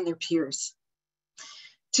families and their peers.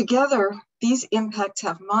 Together, these impacts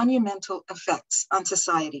have monumental effects on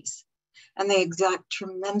societies, and they exact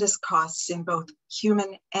tremendous costs in both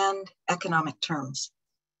human and economic terms.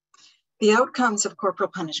 The outcomes of corporal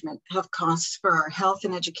punishment have costs for our health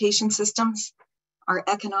and education systems, our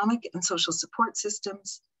economic and social support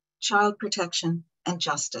systems, child protection, and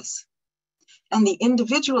justice. And the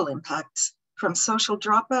individual impacts from school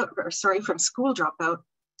dropout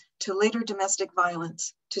to later domestic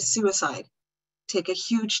violence to suicide take a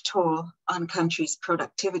huge toll on countries'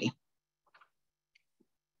 productivity.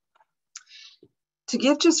 To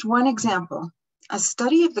give just one example, a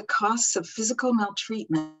study of the costs of physical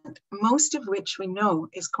maltreatment, most of which we know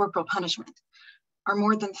is corporal punishment, are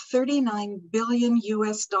more than $39 billion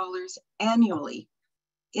annually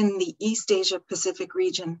in the East Asia Pacific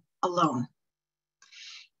region alone.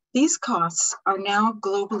 These costs are now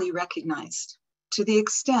globally recognized to the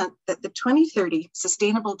extent that the 2030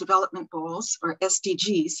 Sustainable Development Goals, or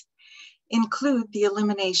SDGs, include the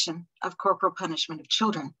elimination of corporal punishment of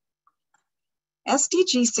children.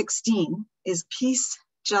 SDG 16 is peace,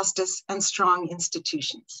 justice, and strong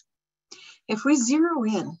institutions. If we zero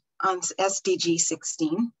in on SDG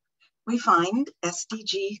 16, we find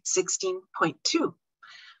SDG 16.2,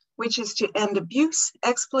 which is to end abuse,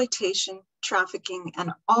 exploitation, trafficking,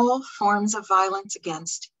 and all forms of violence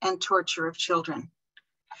against and torture of children.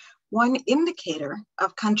 One indicator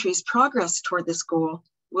of countries' progress toward this goal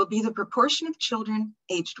will be the proportion of children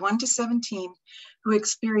aged 1 to 17 who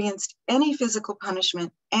experienced any physical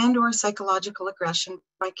punishment and or psychological aggression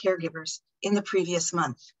by caregivers in the previous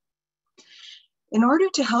month. In order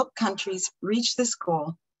to help countries reach this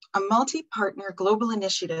goal, a multi-partner global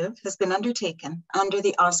initiative has been undertaken under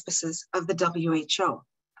the auspices of the WHO.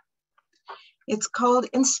 It's called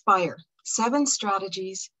INSPIRE, 7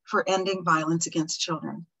 Strategies for Ending Violence Against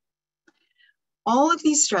Children. All of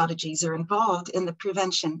these strategies are involved in the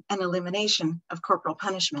prevention and elimination of corporal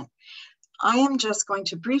punishment. I am just going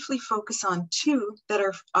to briefly focus on 2 that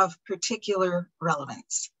are of particular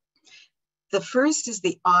relevance. The first is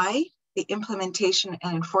the I, the implementation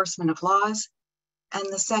and enforcement of laws,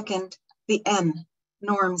 and the second, the N,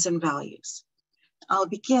 norms and values. I'll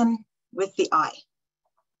begin with the I.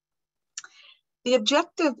 The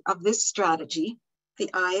objective of this strategy, the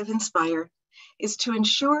I of INSPIRE, is to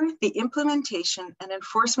ensure the implementation and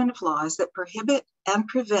enforcement of laws that prohibit and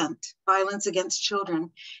prevent violence against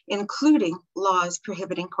children, including laws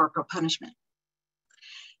prohibiting corporal punishment.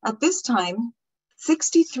 At this time,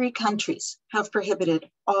 63 countries have prohibited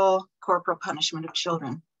all corporal punishment of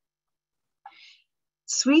children.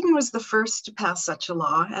 Sweden was the first to pass such a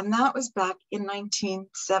law, and that was back in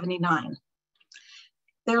 1979.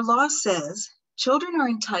 Their law says children are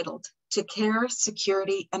entitled to care,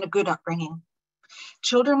 security, and a good upbringing.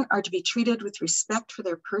 Children are to be treated with respect for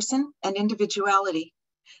their person and individuality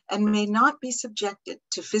and may not be subjected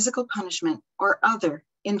to physical punishment or other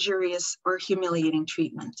injurious or humiliating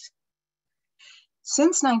treatment.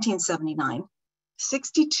 Since 1979,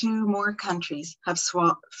 62 more countries have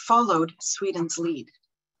followed Sweden's lead.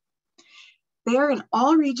 They are in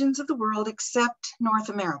all regions of the world except North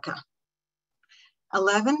America.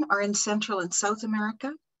 11 are in Central and South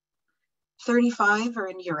America, 35 are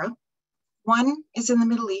in Europe, 1 is in the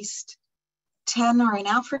Middle East, 10 are in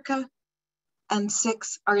Africa, and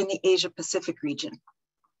 6 are in the Asia-Pacific region.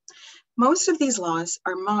 Most of these laws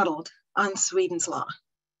are modeled on Sweden's law.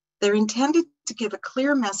 They're intended to give a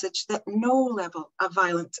clear message that no level of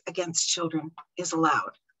violence against children is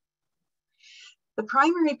allowed. The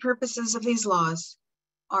primary purposes of these laws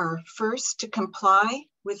are, first, to comply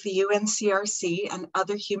with the UNCRC and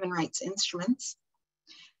other human rights instruments.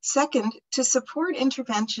 Second, to support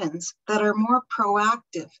interventions that are more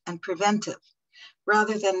proactive and preventive,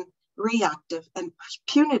 rather than reactive and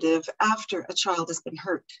punitive after a child has been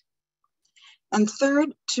hurt. And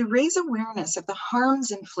third, to raise awareness of the harms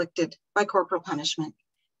inflicted by corporal punishment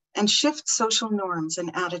and shift social norms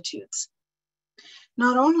and attitudes.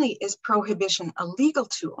 Not only is prohibition a legal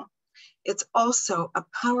tool, it's also a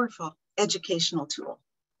powerful educational tool.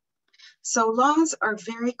 So laws are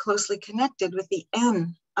very closely connected with the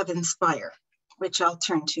N of INSPIRE, which I'll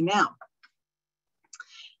turn to now.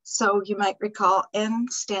 So you might recall N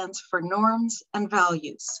stands for norms and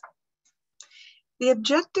values. The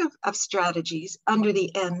objective of strategies under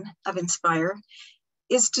the N of INSPIRE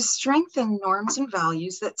is to strengthen norms and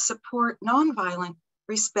values that support nonviolent,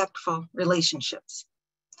 respectful relationships.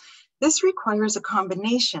 This requires a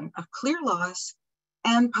combination of clear laws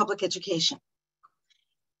and public education.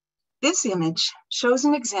 This image shows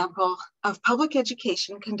an example of public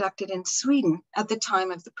education conducted in Sweden at the time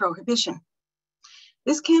of the prohibition.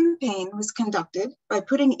 This campaign was conducted by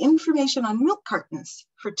putting information on milk cartons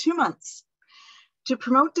for 2 months to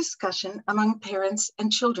promote discussion among parents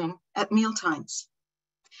and children at mealtimes.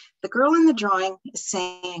 The girl in the drawing is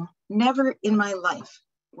saying, "Never in my life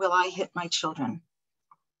will I hit my children."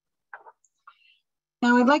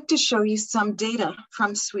 Now I'd like to show you some data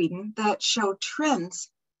from Sweden that show trends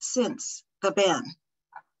since the ban.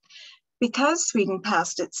 Because Sweden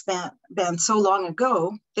passed its ban so long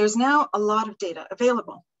ago, there's now a lot of data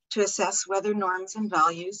available to assess whether norms and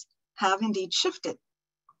values have indeed shifted.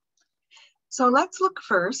 So let's look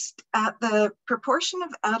first at the proportion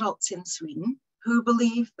of adults in Sweden who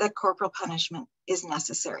believe that corporal punishment is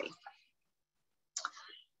necessary.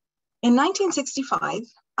 In 1965,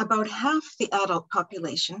 about half the adult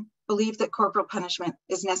population believed that corporal punishment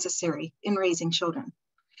is necessary in raising children.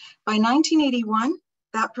 By 1981,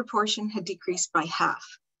 that proportion had decreased by half.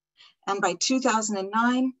 And by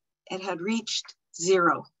 2009, it had reached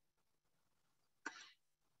 0.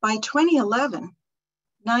 By 2011,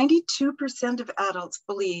 92% of adults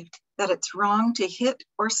believed that it's wrong to hit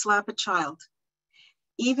or slap a child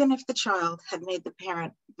even if the child had made the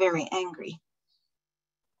parent very angry.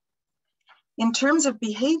 In terms of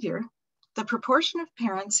behavior, the proportion of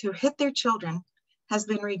parents who hit their children has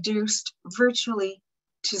been reduced virtually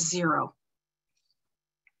to zero.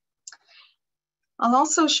 I'll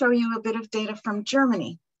also show you a bit of data from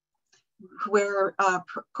Germany, where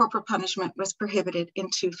corporal punishment was prohibited in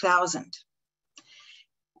 2000.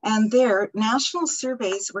 And there, national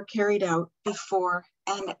surveys were carried out before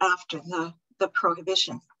and after the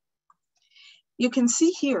prohibition. You can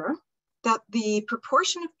see here that the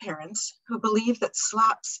proportion of parents who believe that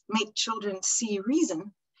slaps make children see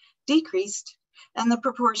reason decreased, and the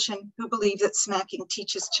proportion who believe that smacking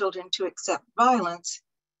teaches children to accept violence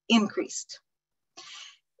increased.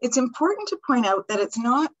 It's important to point out that it's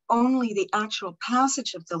not only the actual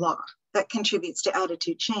passage of the law that contributes to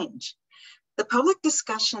attitude change. The public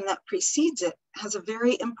discussion that precedes it has a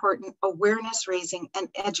very important awareness raising and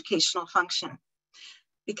educational function,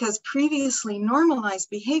 because previously normalized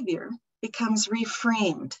behavior becomes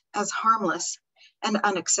reframed as harmless and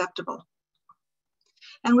unacceptable.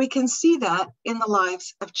 And we can see that in the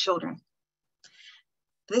lives of children.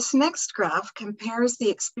 This next graph compares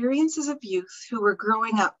the experiences of youth who were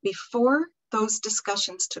growing up before those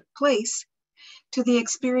discussions took place to the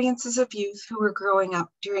experiences of youth who were growing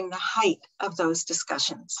up during the height of those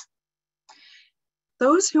discussions.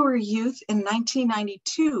 Those who were youth in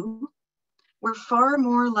 1992 were far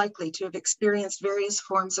more likely to have experienced various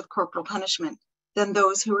forms of corporal punishment than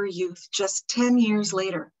those who were youth just 10 years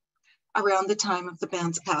later, around the time of the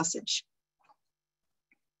ban's passage.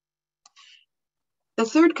 The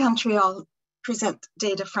third country I'll present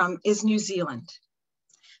data from is New Zealand,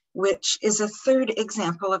 which is a third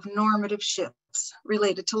example of normative shifts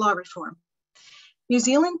related to law reform. New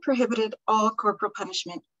Zealand prohibited all corporal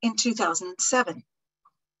punishment in 2007.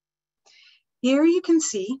 Here you can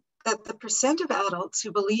see that the percent of adults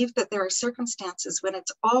who believe that there are circumstances when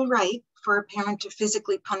it's all right for a parent to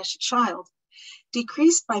physically punish a child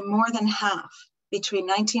decreased by more than half between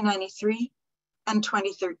 1993 and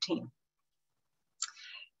 2013.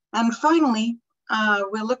 And finally,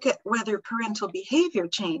 we'll look at whether parental behavior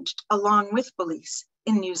changed along with beliefs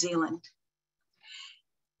in New Zealand.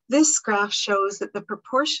 This graph shows that the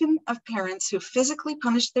proportion of parents who physically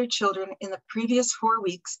punished their children in the previous 4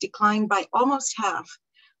 weeks declined by almost half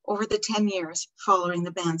over the 10 years following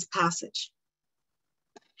the ban's passage.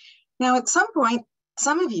 Now, at some point,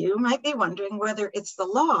 some of you might be wondering whether it's the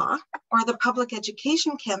law or the public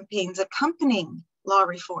education campaigns accompanying law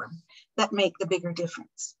reform that make the bigger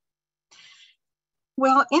difference.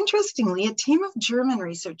 Well, interestingly, a team of German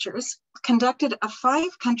researchers conducted a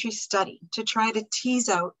 5-country study to try to tease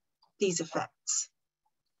out these effects.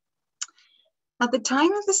 At the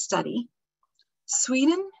time of the study,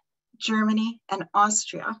 Sweden, Germany, and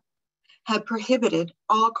Austria had prohibited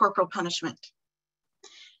all corporal punishment.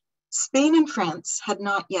 Spain and France had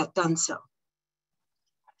not yet done so.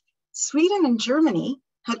 Sweden and Germany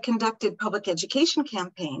had conducted public education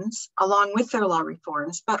campaigns along with their law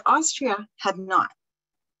reforms, but Austria had not.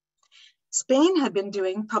 Spain had been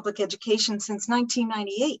doing public education since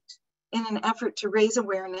 1998 in an effort to raise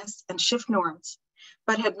awareness and shift norms,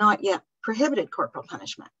 but had not yet prohibited corporal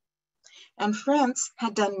punishment. And France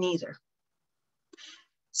had done neither.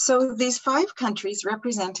 So these 5 countries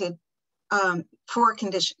represented 4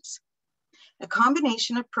 conditions: a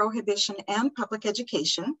combination of prohibition and public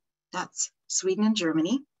education, that's Sweden and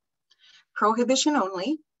Germany; prohibition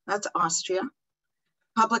only, that's Austria;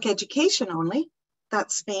 public education only,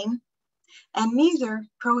 that's Spain; and neither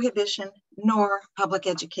prohibition nor public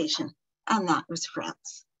education, and that was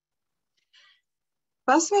France.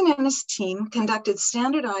 Busman and his team conducted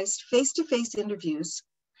standardized face-to-face interviews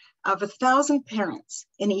of 1,000 parents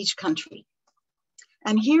in each country.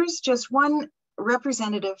 And here's just one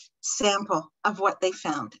representative sample of what they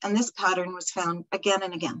found. And this pattern was found again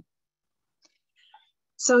and again.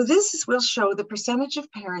 So this will show the percentage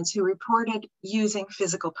of parents who reported using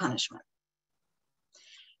physical punishment.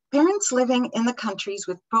 Parents living in the countries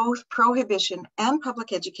with both prohibition and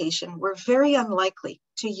public education were very unlikely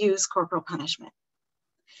to use corporal punishment.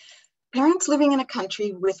 Parents living in a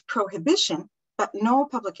country with prohibition but no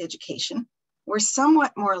public education were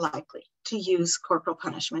somewhat more likely to use corporal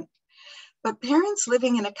punishment. But parents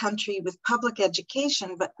living in a country with public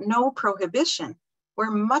education but no prohibition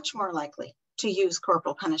were much more likely to use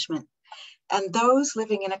corporal punishment. And those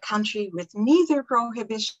living in a country with neither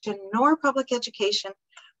prohibition nor public education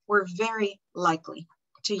were very likely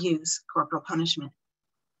to use corporal punishment.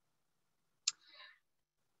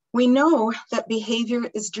 We know that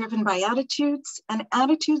behavior is driven by attitudes, and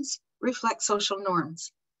attitudes reflect social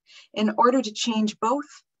norms. In order to change both,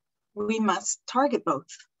 we must target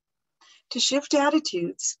both. To shift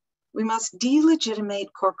attitudes, we must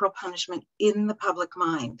delegitimate corporal punishment in the public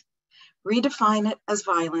mind, redefine it as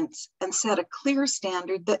violence, and set a clear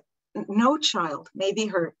standard that no child may be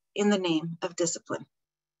hurt in the name of discipline.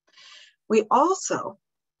 We also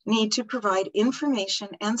need to provide information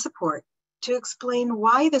and support to explain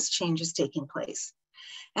why this change is taking place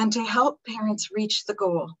and to help parents reach the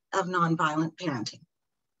goal of nonviolent parenting.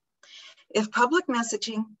 If public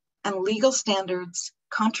messaging and legal standards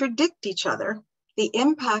contradict each other, the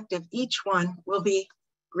impact of each one will be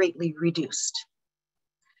greatly reduced.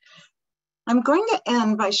 I'm going to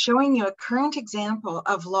end by showing you a current example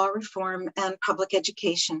of law reform and public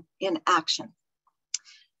education in action.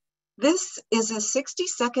 This is a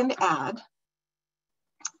 60-second ad.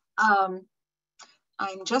 I'm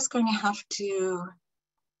just going to have to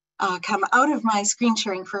come out of my screen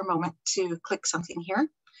sharing for a moment to click something here.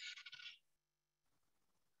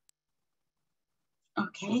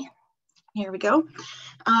 Okay, here we go.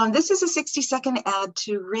 This is a 60-second ad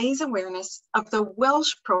to raise awareness of the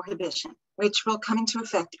Welsh prohibition, which will come into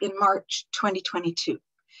effect in March 2022.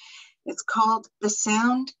 It's called The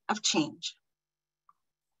Sound of Change.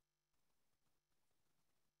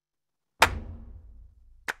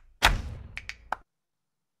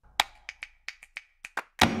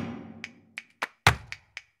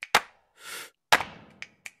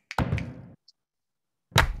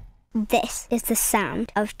 This is the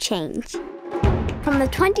sound of change. From the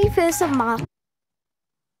 21st of March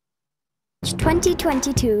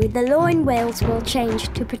 2022, the law in Wales will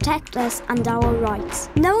change to protect us and our rights.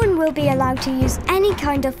 No one will be allowed to use any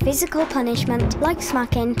kind of physical punishment, like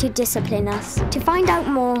smacking, to discipline us. To find out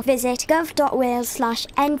more, visit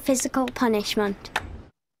gov.wales/endphysicalpunishment.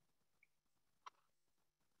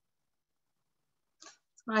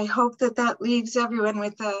 I hope that that leaves everyone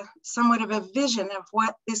with somewhat of a vision of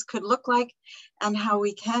what this could look like and how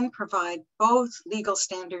we can provide both legal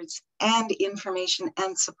standards and information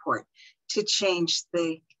and support to change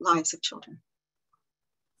the lives of children.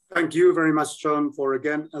 Thank you very much, Joan, for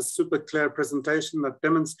again a super clear presentation that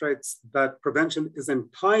demonstrates that prevention is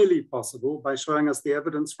entirely possible by showing us the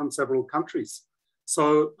evidence from several countries.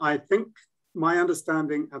 So I think my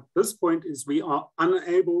understanding at this point is we are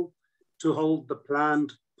unable to hold the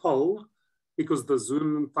planned poll because the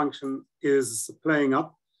Zoom function is playing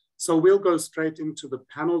up. So we'll go straight into the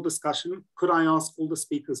panel discussion. Could I ask all the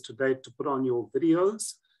speakers today to put on your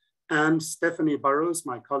videos? And Stephanie Burrows,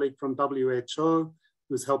 my colleague from WHO,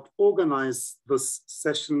 who's helped organize this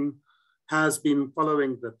session, has been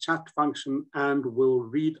following the chat function and will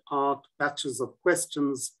read out batches of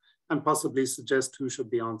questions and possibly suggest who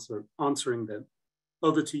should be answering them.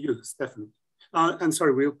 Over to you, Stephanie. And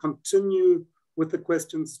sorry, we'll continue with the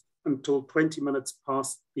questions until 20 minutes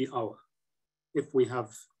past the hour, if we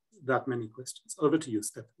have that many questions. Over to you,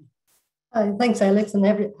 Stephanie. Thanks, Alex, and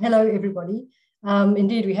hello, everybody.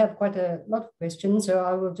 Indeed, we have quite a lot of questions, so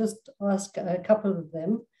I will just ask a couple of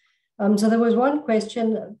them. So there was one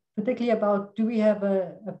question, particularly about, do we have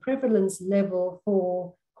a prevalence level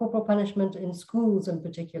for corporal punishment in schools in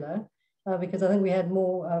particular? Because I think we had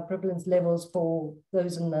more prevalence levels for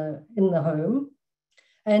those in the home.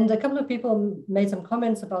 And a couple of people made some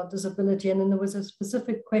comments about disability, and then there was a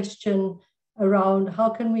specific question around how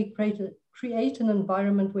can we create an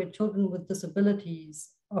environment where children with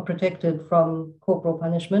disabilities are protected from corporal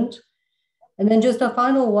punishment. And then just a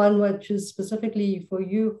final one, which is specifically for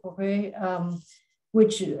you, Jorge,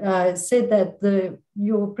 which said that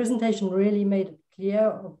your presentation really made it clear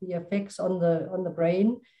of the effects on the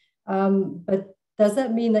brain. But does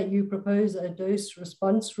that mean that you propose a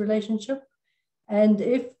dose-response relationship? And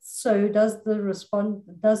if so, does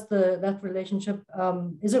that relationship,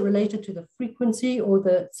 is it related to the frequency or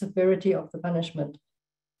the severity of the punishment?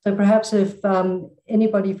 So perhaps if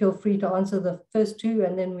anybody feel free to answer the first two,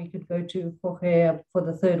 and then we could go to Jorge for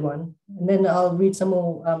the third one. And then I'll read some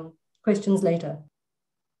more questions later.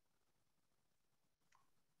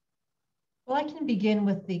 Well, I can begin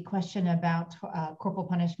with the question about corporal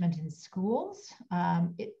punishment in schools.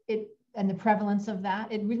 And the prevalence of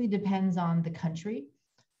that, it really depends on the country.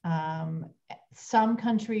 Some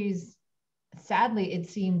countries, sadly, it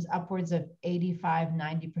seems upwards of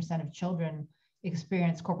 85–90% of children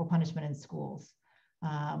experience corporal punishment in schools.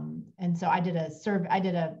 And so I did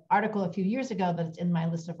an article a few years ago that's in my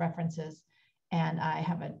list of references, and I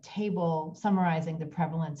have a table summarizing the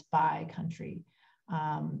prevalence by country.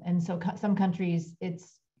 And so some countries,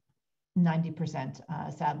 it's 90%,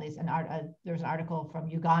 sadly. And there's an article from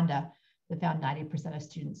Uganda that found 90% of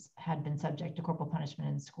students had been subject to corporal punishment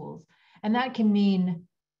in schools. And that can mean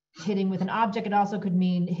hitting with an object. It also could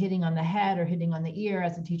mean hitting on the head or hitting on the ear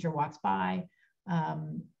as the teacher walks by.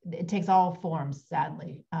 It takes all forms,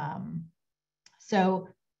 sadly. So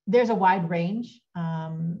there's a wide range,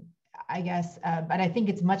 I guess, but I think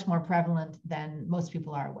it's much more prevalent than most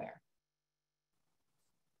people are aware.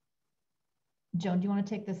 Joan, do you want to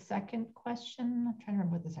take the second question? I'm trying to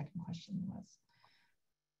remember what the second question was.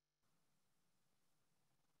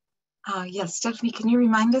 Yes, Stephanie, can you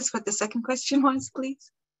remind us what the second question was,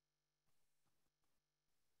 please?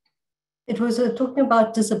 It was talking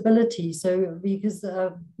about disability. So because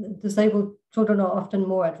disabled children are often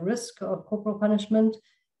more at risk of corporal punishment,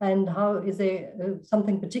 and how is there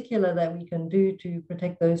something particular that we can do to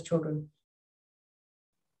protect those children?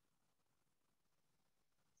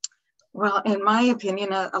 Well, in my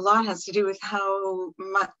opinion, a lot has to do with how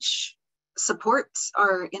much supports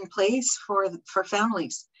are in place for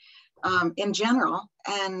families in general,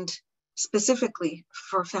 and specifically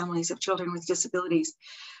for families of children with disabilities.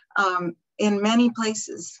 In many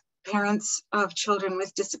places, parents of children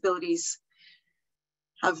with disabilities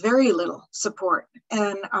have very little support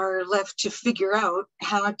and are left to figure out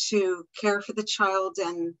how to care for the child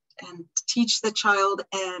and teach the child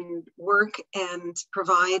and work and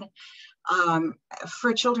provide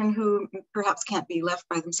for children who perhaps can't be left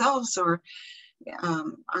by themselves or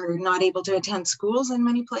are not able to attend schools in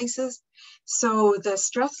many places. So the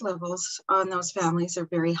stress levels on those families are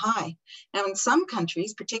very high. Now in some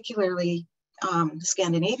countries, particularly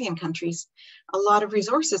Scandinavian countries, a lot of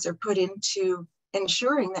resources are put into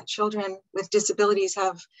ensuring that children with disabilities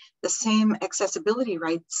have the same accessibility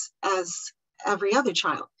rights as every other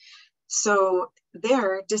child. So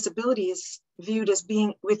their disability is viewed as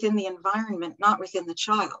being within the environment, not within the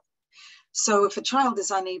child. So if a child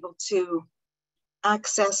is unable to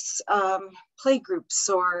access play groups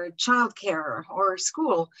or childcare or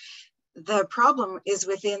school, the problem is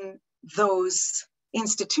within those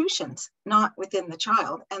institutions, not within the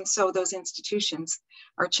child. And so those institutions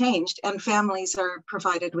are changed and families are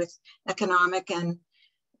provided with economic and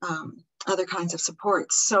other kinds of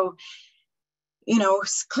supports. So, you know,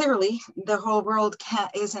 clearly the whole world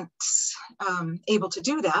isn't able to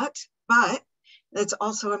do that, but it's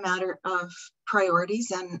also a matter of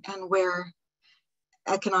priorities and where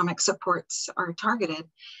economic supports are targeted.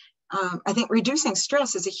 I think reducing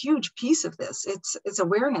stress is a huge piece of this. It's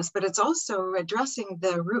awareness, but it's also addressing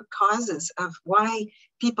the root causes of why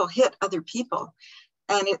people hit other people.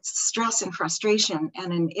 And it's stress and frustration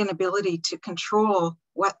and an inability to control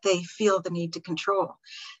what they feel the need to control.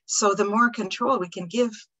 So the more control we can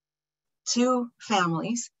give to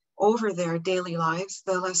families over their daily lives,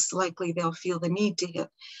 the less likely they'll feel the need to hit.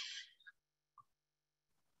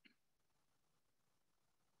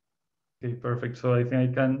 Okay, perfect. So I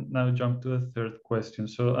think I can now jump to the third question.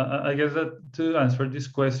 So I guess that to answer this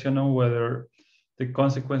question on whether the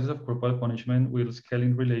consequences of corporal punishment will scale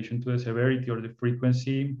in relation to the severity or the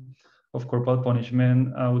frequency of corporal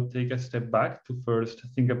punishment, I would take a step back to first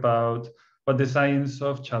think about what the science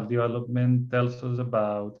of child development tells us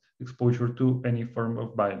about exposure to any form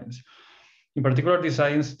of violence. In particular, the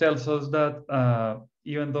science tells us that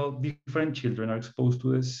even though different children are exposed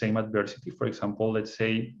to the same adversity, for example, let's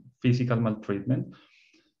say physical maltreatment,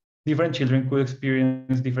 different children could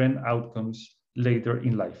experience different outcomes later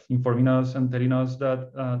in life, informing us and telling us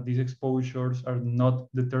that these exposures are not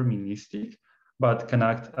deterministic, but can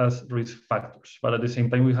act as risk factors. But at the same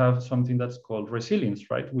time, we have something that's called resilience,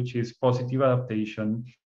 right? Which is positive adaptation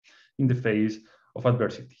in the face of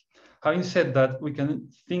adversity. Having said that, we can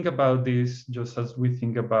think about this just as we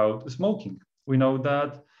think about smoking. We know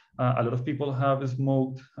that a lot of people have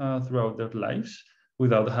smoked throughout their lives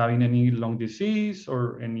without having any lung disease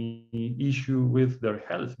or any issue with their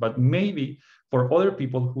health. But maybe for other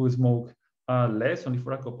people who smoke less, only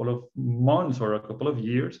for a couple of months or a couple of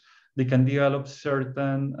years, they can develop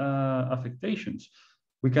certain affectations.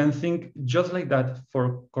 We can think just like that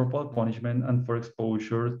for corporal punishment and for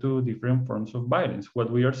exposure to different forms of violence.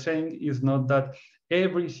 What we are saying is not that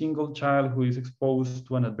every single child who is exposed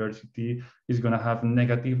to an adversity is going to have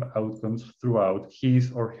negative outcomes throughout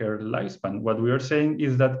his or her lifespan. What we are saying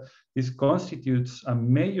is that this constitutes a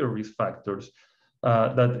major risk factors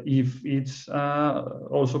that if it's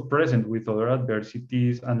also present with other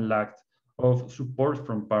adversities and lack of support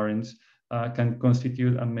from parents, can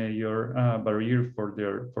constitute a major barrier for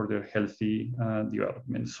their healthy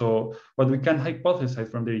development. So what we can hypothesize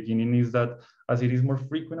from the beginning is that as it is more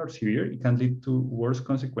frequent or severe, it can lead to worse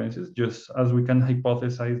consequences, just as we can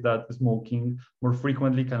hypothesize that smoking more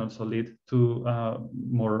frequently can also lead to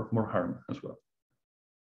more harm as well.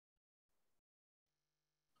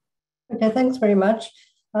 Okay, thanks very much.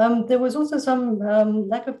 There was also some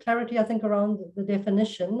lack of clarity, I think, around the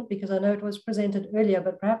definition, because I know it was presented earlier,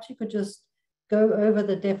 but perhaps you could just go over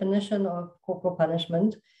the definition of corporal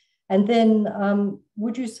punishment. And then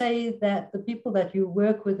would you say that the people that you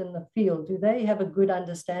work with in the field, do they have a good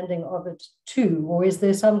understanding of it too? Or is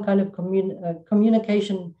there some kind of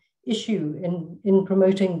communication issue in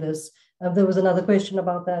promoting this? There was another question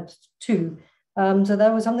about that too. So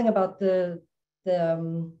that was something about the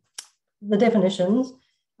definitions.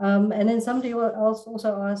 And then somebody else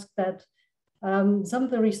also asked that some of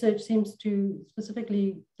the research seems to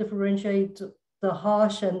specifically differentiate the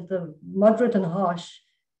harsh and the moderate and harsh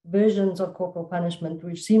versions of corporal punishment,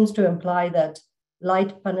 which seems to imply that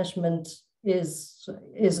light punishment is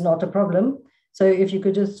not a problem. So if you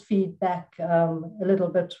could just feed back a little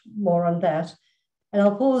bit more on that. And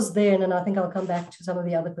I'll pause there, and then I think I'll come back to some of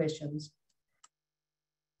the other questions.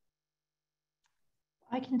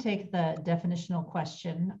 I can take the definitional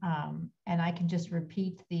question, and I can just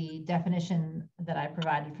repeat the definition that I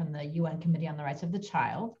provided from the UN Committee on the Rights of the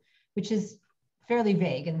Child, which is fairly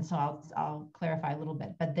vague, and so I'll clarify a little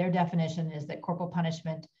bit. But their definition is that corporal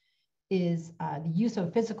punishment is the use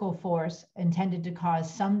of physical force intended to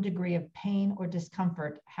cause some degree of pain or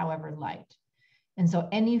discomfort, however light. And so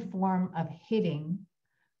any form of hitting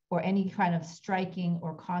or any kind of striking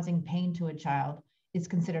or causing pain to a child is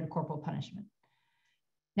considered corporal punishment.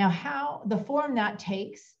 Now, how the form that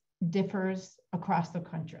takes differs across the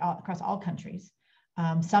country, across all countries.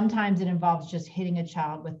 Sometimes it involves just hitting a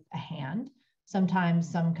child with a hand, sometimes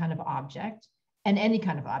some kind of object, and any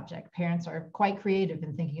kind of object. Parents are quite creative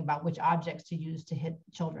in thinking about which objects to use to hit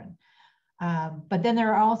children. But then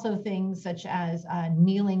there are also things such as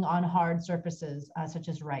kneeling on hard surfaces, such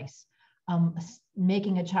as rice,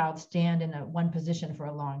 making a child stand in one position for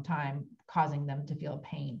a long time, causing them to feel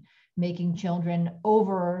pain, making children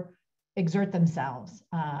overexert themselves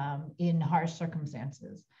in harsh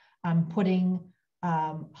circumstances, putting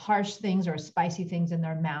harsh things or spicy things in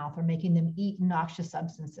their mouth, or making them eat noxious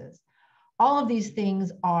substances. All of these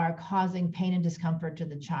things are causing pain and discomfort to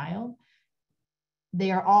the child. They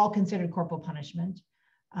are all considered corporal punishment.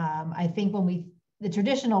 I think the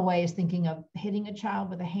traditional way is thinking of hitting a child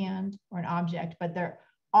with a hand or an object, but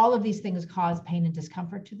all of these things cause pain and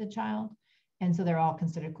discomfort to the child. And so they're all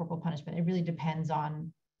considered corporal punishment. It really depends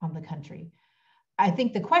on the country. I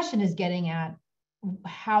think the question is getting at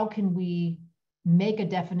how can we make a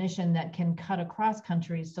definition that can cut across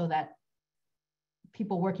countries so that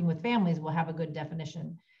people working with families will have a good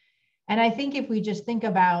definition. And I think if we just think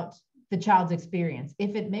about the child's experience,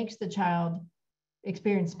 if it makes the child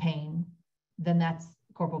experience pain, then that's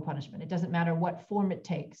corporal punishment. It doesn't matter what form it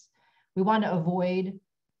takes. We want to avoid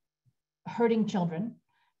hurting children,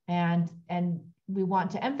 and we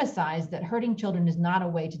want to emphasize that hurting children is not a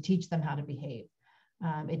way to teach them how to behave.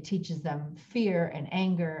 It teaches them fear and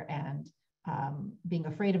anger and being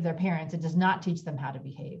afraid of their parents. It does not teach them how to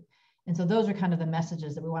behave. And so those are kind of the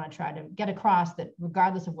messages that we want to try to get across, that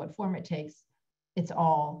regardless of what form it takes, it's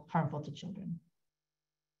all harmful to children.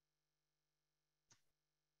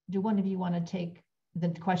 Do one of you want to take the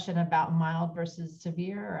question about mild versus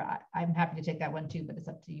severe? Or I'm happy to take that one too, but it's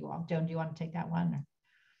up to you all. Joan, do you want to take that one? Or?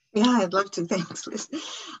 Yeah, I'd love to. Thanks, Liz.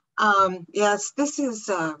 Yes, this is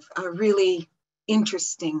a really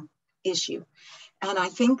interesting issue. And I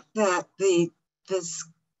think that this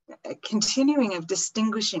continuing of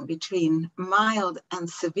distinguishing between mild and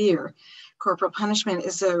severe corporal punishment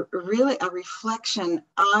is really a reflection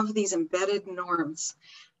of these embedded norms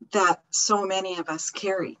that so many of us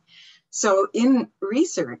carry. So in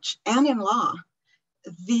research and in law,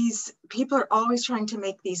 these people are always trying to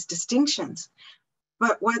make these distinctions.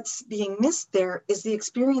 But what's being missed there is the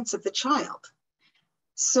experience of the child.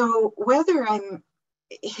 So whether I'm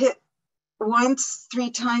hit once, 3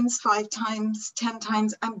 times, 5 times, 10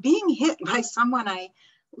 times, I'm being hit by someone I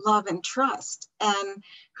love and trust and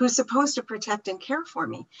who's supposed to protect and care for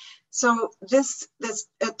me. So this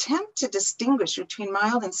attempt to distinguish between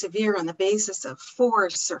mild and severe on the basis of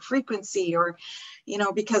force or frequency, or,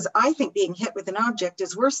 because I think being hit with an object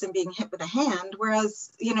is worse than being hit with a hand, whereas,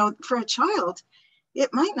 for a child, it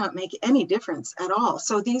might not make any difference at all.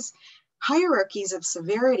 So these hierarchies of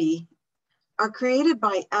severity are created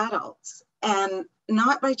by adults and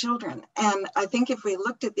not by children. And I think if we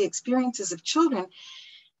looked at the experiences of children,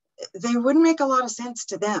 they wouldn't make a lot of sense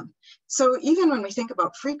to them. So even when we think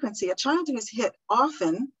about frequency, a child who is hit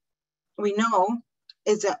often, we know,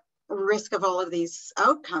 is at risk of all of these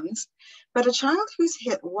outcomes. But a child who's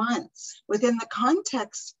hit once within the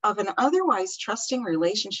context of an otherwise trusting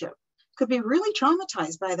relationship could be really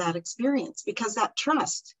traumatized by that experience because that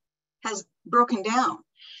trust has broken down.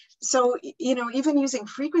 So, you know, even using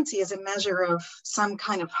frequency as a measure of some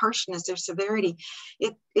kind of harshness or severity,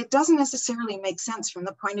 it doesn't necessarily make sense from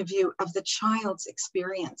the point of view of the child's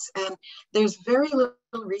experience. And there's very little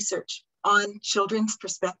research on children's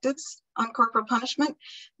perspectives on corporal punishment,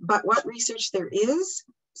 but what research there is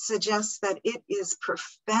suggests that it is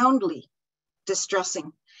profoundly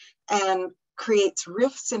distressing and creates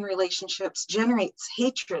rifts in relationships, generates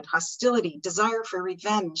hatred, hostility, desire for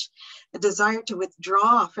revenge, a desire to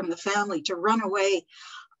withdraw from the family, to run away.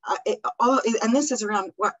 And this is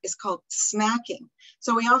around what is called smacking.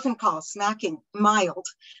 So we often call smacking mild,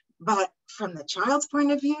 but from the child's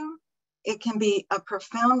point of view, it can be a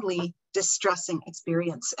profoundly distressing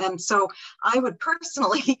experience. And so I would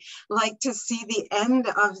personally like to see the end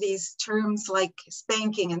of these terms like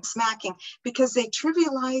spanking and smacking, because they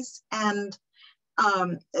trivialize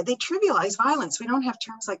violence. We don't have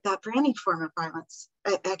terms like that for any form of violence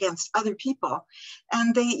against other people.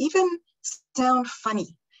 And they even sound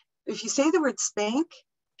funny. If you say the word spank,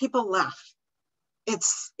 people laugh. It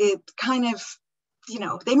kind of, you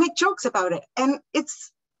know, they make jokes about it. And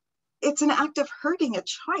it's an act of hurting a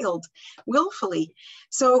child willfully.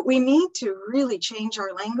 So we need to really change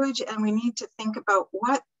our language, and we need to think about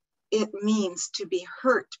what it means to be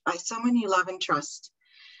hurt by someone you love and trust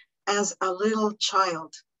as a little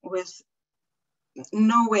child with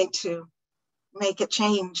no way to make it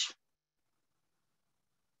change.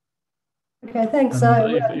 Okay, thanks.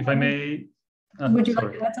 If I may, would you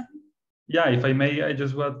like to add something? Yeah, if I may, I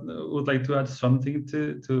just would like to add something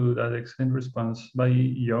to that excellent response by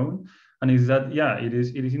Jon, and is that, yeah, it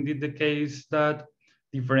is indeed the case that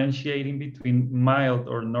differentiating between mild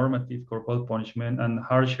or normative corporal punishment and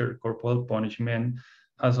harsher corporal punishment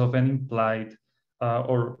has often implied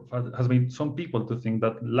or has made some people to think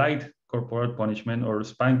that light corporal punishment or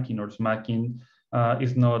spanking or smacking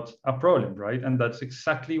is not a problem, right? And that's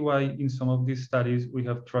exactly why in some of these studies we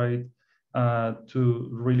have tried to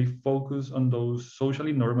really focus on those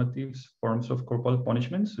socially normative forms of corporal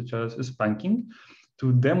punishment, such as spanking,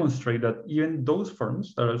 to demonstrate that even those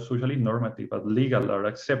forms that are socially normative but legal, are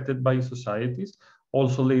accepted by societies,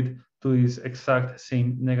 also lead to these exact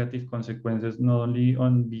same negative consequences, not only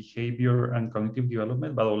on behavior and cognitive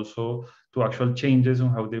development, but also to actual changes on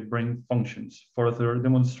how the brain functions, further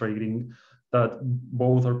demonstrating that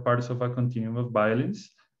both are parts of a continuum of violence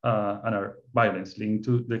and are violence linked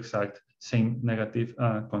to the exact same negative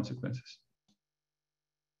consequences.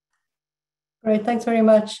 Great, thanks very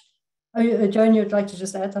much. Joan, you'd like to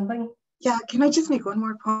just add something? Yeah, can I just make one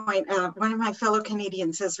more point? One of my fellow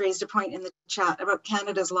Canadians has raised a point in the chat about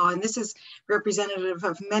Canada's law, and this is representative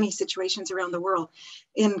of many situations around the world.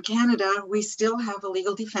 In Canada, we still have a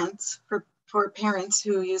legal defense for parents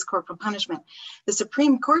who use corporal punishment. The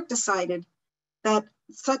Supreme Court decided that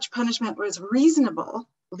such punishment was reasonable,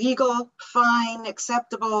 legal, fine,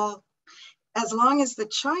 acceptable, as long as the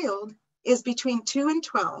child is between 2 and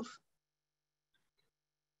 12,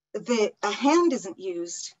 a hand isn't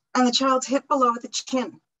used, and the child's hit below the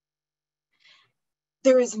chin.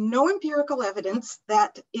 There is no empirical evidence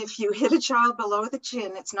that if you hit a child below the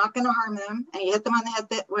chin, it's not going to harm them, and you hit them on the head,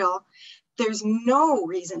 that will. There's no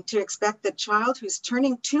reason to expect that child who's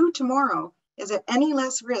turning 2 tomorrow is at any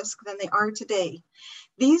less risk than they are today.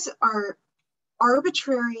 These are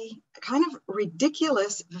arbitrary, kind of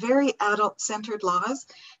ridiculous, very adult-centered laws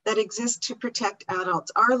that exist to protect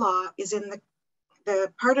adults. Our law is in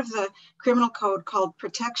the part of the criminal code called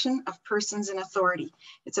protection of persons in authority.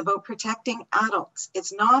 It's about protecting adults.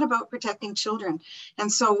 It's not about protecting children.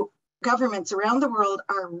 And so governments around the world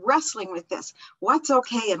are wrestling with this. What's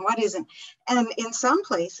okay and what isn't? And in some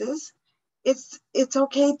places, it's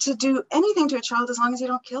okay to do anything to a child as long as you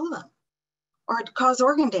don't kill them or cause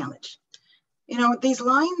organ damage. You know, these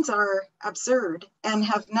lines are absurd and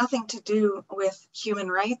have nothing to do with human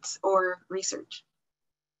rights or research.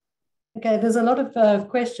 Okay, there's a lot of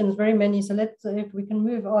questions, very many. So if we can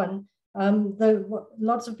move on.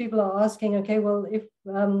 Lots of people are asking, okay, well, if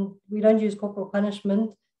we don't use corporal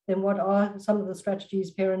punishment, then what are some of the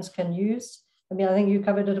strategies parents can use? I mean, I think you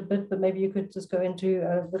covered it a bit, but maybe you could just go into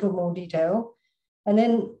a little more detail. And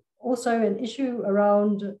then also an issue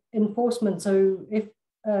around enforcement. So if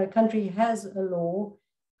a country has a law,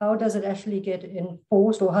 how does it actually get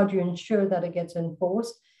enforced, or how do you ensure that it gets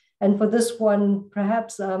enforced? And for this one,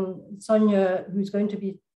 perhaps Sonia, who's going to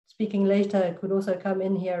be speaking later, could also come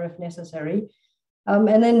in here if necessary.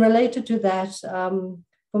 And then related to that,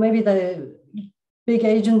 for maybe the big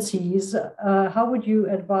agencies, how would you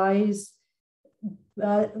advise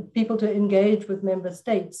people to engage with member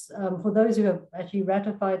states? For those who have actually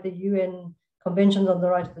ratified the UN Conventions on the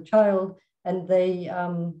Right of the Child, and they,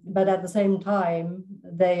 but at the same time,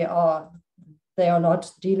 they are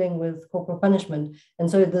not dealing with corporal punishment. And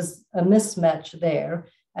so there's a mismatch there.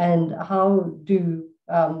 And how do,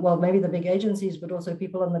 well, maybe the big agencies, but also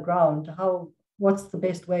people on the ground, what's the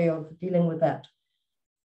best way of dealing with that?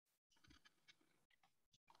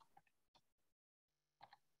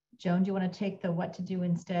 Joan, do you want to take the what to do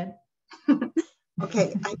instead?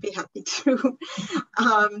 Okay, I'd be happy to.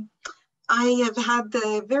 I have had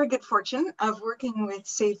the very good fortune of working with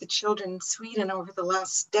Save the Children Sweden over the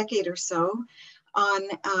last decade or so on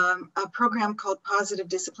a program called Positive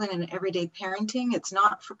Discipline and Everyday Parenting. It's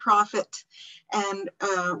not for profit, and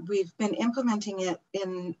we've been implementing it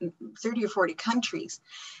in 30 or 40 countries.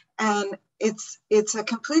 And it's a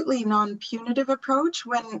completely non-punitive approach.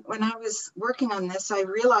 When I was working on this, I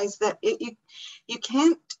realized that you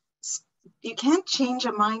can't change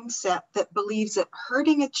a mindset that believes that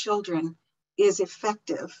hurting a children is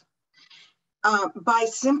effective by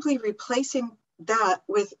simply replacing that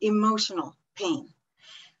with emotional pain.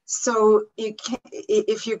 So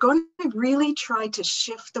if you're going to really try to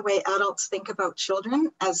shift the way adults think about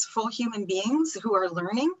children as full human beings who are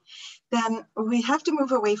learning, then we have to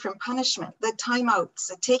move away from punishment, the timeouts,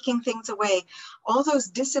 the taking things away, all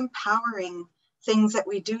those disempowering things that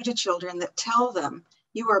we do to children that tell them,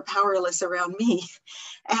 you are powerless around me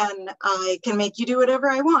and I can make you do whatever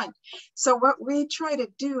I want. So what we try to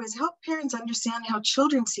do is help parents understand how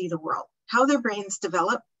children see the world, how their brains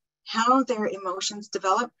develop, how their emotions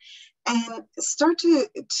develop, and start to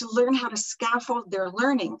learn how to scaffold their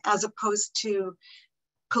learning as opposed to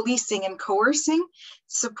policing and coercing,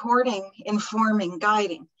 supporting, informing,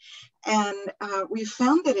 guiding. And we've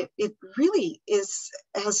found that it really has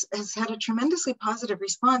had a tremendously positive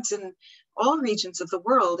response in all regions of the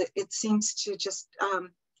world. It seems to just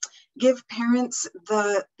give parents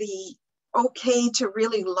the okay to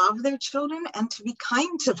really love their children and to be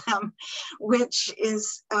kind to them, which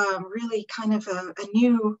is really kind of a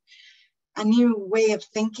new way of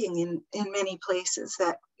thinking in many places,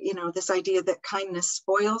 that, you know, this idea that kindness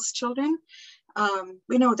spoils children.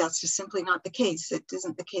 We know that's just simply not the case. It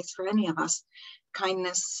isn't the case for any of us.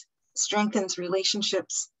 Kindness strengthens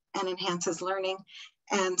relationships and enhances learning.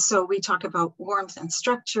 And so we talk about warmth and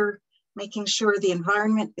structure, making sure the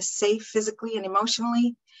environment is safe physically and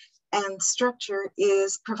emotionally. And structure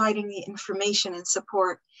is providing the information and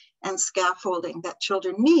support and scaffolding that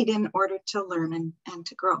children need in order to learn and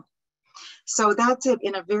to grow. So that's it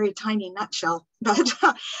in a very tiny nutshell. But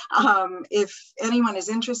if anyone is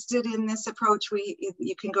interested in this approach,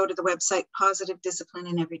 you can go to the website Positive Discipline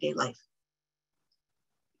in Everyday Life.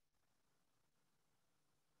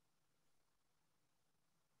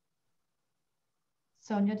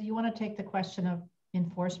 Sonia, do you want to take the question of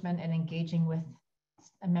enforcement and engaging with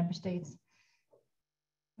member states?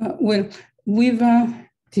 Well, we've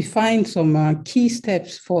defined some key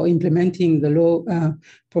steps for implementing the law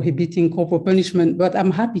prohibiting corporal punishment, but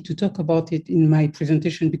I'm happy to talk about it in my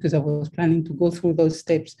presentation because I was planning to go through those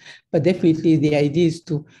steps. But definitely the idea is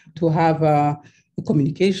to have a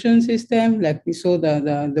communication system, like we saw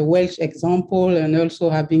the Welsh example, and also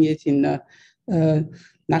having it in a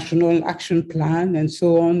national action plan and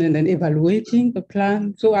so on, and then evaluating the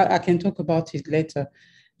plan. So I can talk about it later.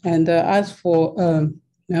 And as for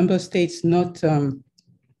member states not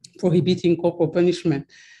prohibiting corporal punishment,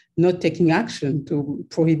 not taking action to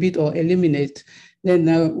prohibit or eliminate, then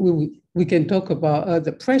we can talk about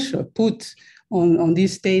the pressure put on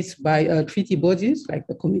these states by treaty bodies like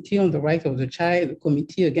the Committee on the Rights of the Child, the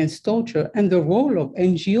Committee Against Torture, and the role of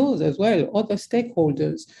NGOs as well, other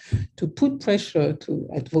stakeholders, to put pressure to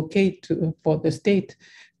advocate for the state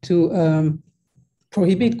to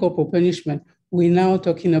prohibit corporal punishment. We're now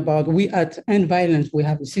talking about, we at End Violence, we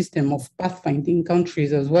have a system of pathfinding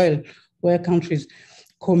countries as well, where countries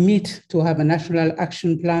commit to have a national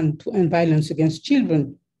action plan to end violence against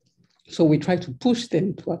children. So we try to push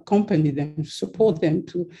them, to accompany them, support them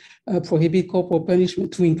to prohibit corporal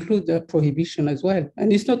punishment, to include the prohibition as well.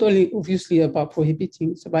 And it's not only obviously about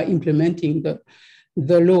prohibiting, it's about implementing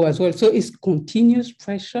the law as well. So it's continuous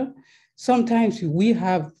pressure. Sometimes we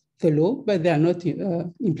have the law, but they are not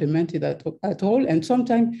implemented at all. And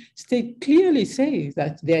sometimes states clearly say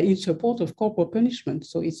that they are in support of corporal punishment.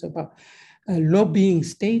 So it's about lobbying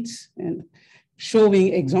states and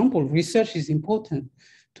showing example. Research is important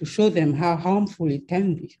to show them how harmful it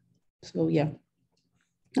can be. So yeah,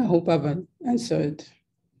 I hope I've answered.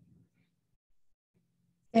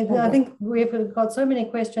 I think we've got so many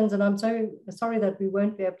questions, and I'm so sorry that we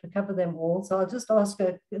won't be able to cover them all. So I'll just ask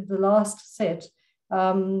the last set.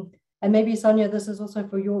 And maybe Sonia, this is also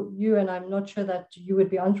for you, and I'm not sure that you would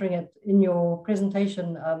be answering it in your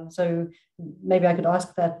presentation. So maybe I could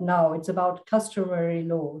ask that now. It's about customary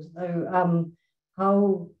laws. So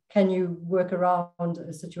how can you work around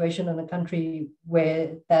a situation in a country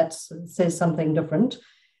where that says something different?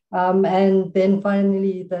 And then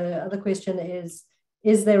finally, the other question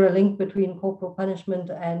is there a link between corporal punishment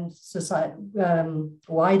and society,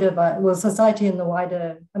 society in the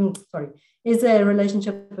wider, is there a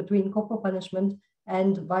relationship between corporal punishment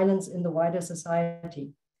and violence in the wider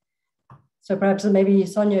society? So perhaps maybe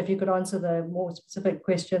Sonia, if you could answer the more specific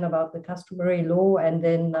question about the customary law, and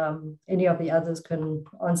then any of the others can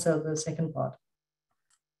answer the second part.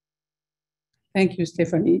 Thank you,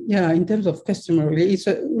 Stephanie. Yeah, in terms of customary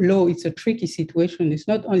law, it's a tricky situation. It's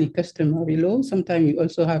not only customary law. Sometimes you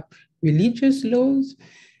also have religious laws.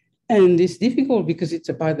 And it's difficult because it's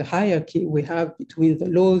about the hierarchy we have between the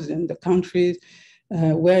laws and the countries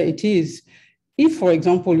where it is. If, for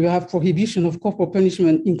example, you have prohibition of corporal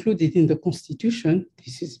punishment included in the Constitution,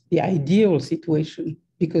 this is the ideal situation,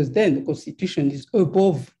 because then the Constitution is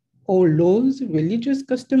above all laws, religious,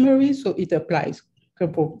 customary, so it applies.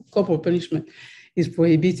 Corporal punishment is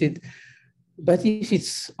prohibited. But if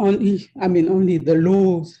it's only the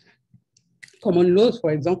laws, common laws,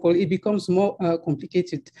 for example, it becomes more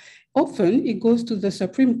complicated. Often it goes to the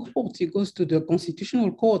Supreme Court, it goes to the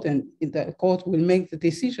Constitutional Court, and the court will make the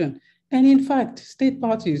decision. And in fact, state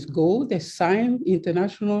parties go, they sign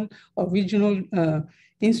international or regional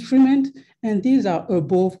instrument, and these are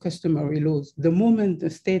above customary laws. The moment the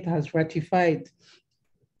state has ratified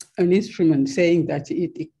an instrument saying that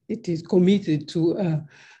it is committed to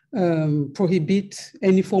prohibit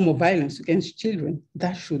any form of violence against children,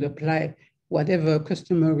 that should apply whatever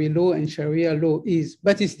customary law and Sharia law is.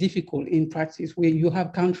 But it's difficult in practice, where you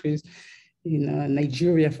have countries in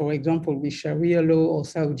Nigeria, for example, with Sharia law, or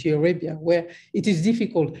Saudi Arabia, where it is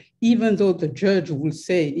difficult, even though the judge will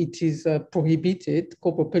say it is prohibited,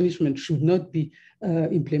 corporal punishment should not be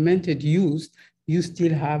implemented, used, you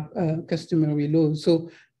still have customary law. So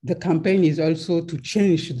the campaign is also to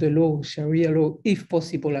change the law, Sharia law, if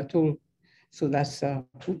possible at all. So that's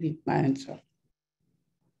probably my answer.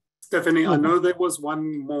 Stephanie, I know there was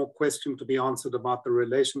one more question to be answered about the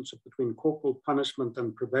relationship between corporal punishment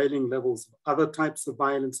and prevailing levels of other types of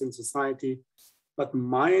violence in society, but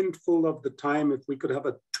mindful of the time, if we could have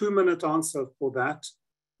a 2-minute answer for that,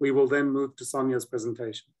 we will then move to Sonia's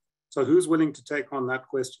presentation. So who's willing to take on that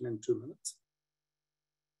question in 2 minutes?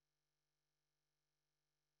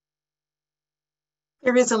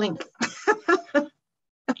 There is a link.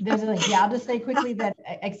 There's a link. Yeah, I'll just say quickly that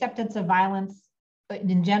acceptance of violence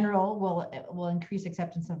in general will increase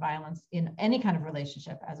acceptance of violence in any kind of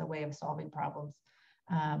relationship as a way of solving problems.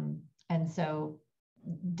 And so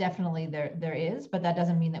definitely there is, but that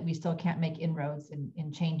doesn't mean that we still can't make inroads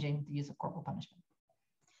in changing the use of corporal punishment.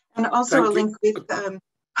 And also a link with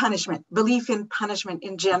punishment, belief in punishment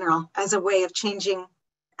in general as a way of changing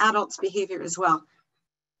adults' behavior as well.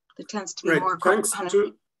 There tends to be more corporal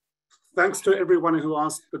punishment. Thanks to everyone who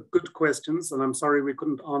asked the good questions, and I'm sorry we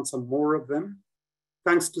couldn't answer more of them.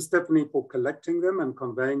 Thanks to Stephanie for collecting them and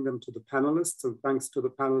conveying them to the panelists, and thanks to the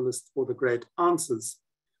panelists for the great answers.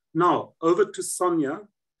 Now, over to Sonia,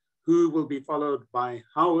 who will be followed by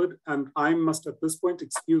Howard, and I must at this point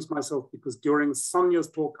excuse myself because during Sonia's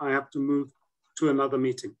talk, I have to move to another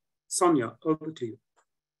meeting. Sonia, over to you.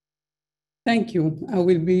 Thank you. I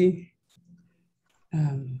will be,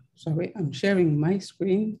 sorry, I'm sharing my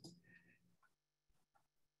screen.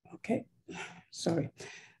 Okay, sorry.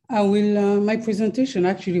 I will, my presentation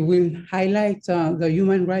actually will highlight the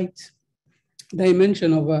human rights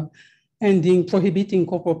dimension of prohibiting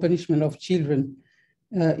corporal punishment of children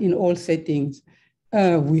in all settings.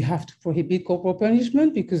 We have to prohibit corporal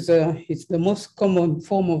punishment because it's the most common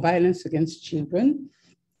form of violence against children.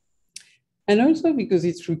 And also because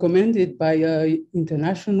it's recommended by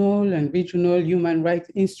international and regional human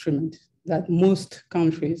rights instruments that most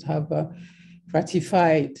countries have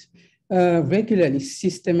ratified regularly,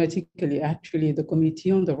 systematically, actually, the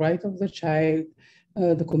Committee on the Right of the Child,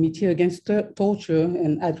 the Committee Against Torture,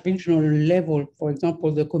 and at regional level, for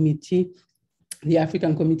example, the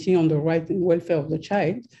African Committee on the Right and Welfare of the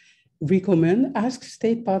Child, ask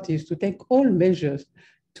state parties to take all measures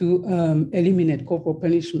to eliminate corporal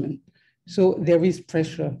punishment. So there is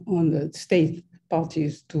pressure on the state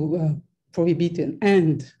parties to prohibit and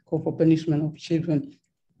end corporal punishment of children.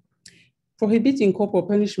 Prohibiting corporal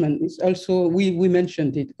punishment is also, we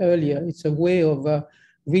mentioned it earlier, it's a way of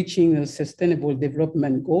reaching sustainable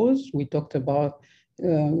development goals. We talked about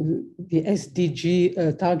the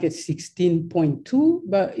SDG target 16.2,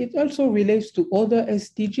 but it also relates to other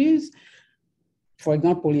SDGs, for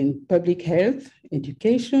example, in public health,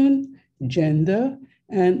 education, gender,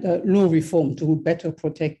 and law reform to better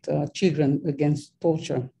protect children against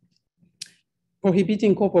torture.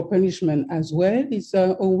 Prohibiting corporal punishment as well is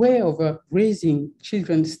a way of raising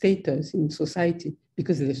children's status in society,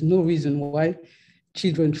 because there's no reason why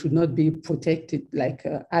children should not be protected like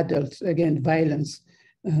adults against violence,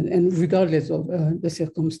 and regardless of the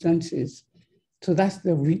circumstances. So that's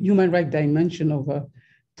the human rights dimension of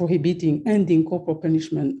prohibiting, ending corporal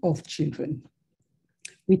punishment of children.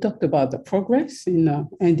 We talked about the progress in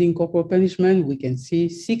ending corporal punishment. We can see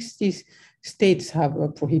 60 states have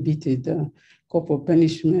prohibited corporal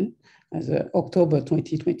punishment as of October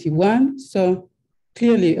 2021. So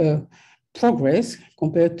clearly progress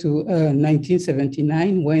compared to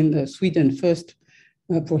 1979 when Sweden first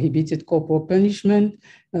prohibited corporal punishment.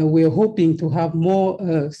 We're hoping to have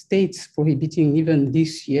more states prohibiting even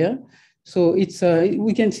this year. So it's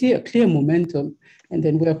we can see a clear momentum, and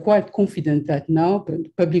then we are quite confident that now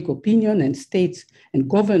public opinion and states and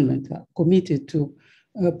government are committed to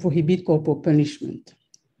prohibit corporal punishment.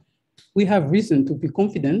 We have reason to be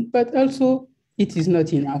confident, but also it is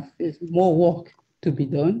not enough. There's more work to be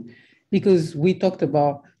done, because we talked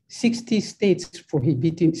about 63 states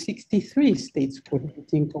prohibiting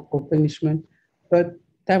corporal punishment, but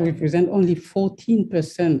that represents only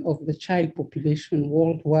 14% of the child population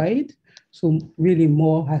worldwide. So really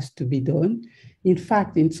more has to be done. In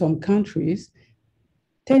fact, in some countries,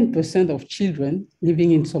 10% of children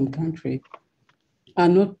living in some country are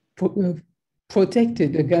not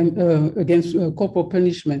protected against corporal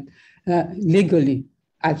punishment legally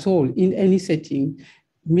at all in any setting,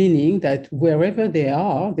 meaning that wherever they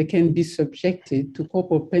are, they can be subjected to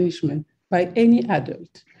corporal punishment by any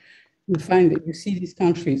adult. You find that you see these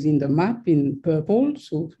countries in the map in purple,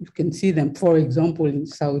 so you can see them, for example, in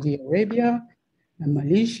Saudi Arabia, and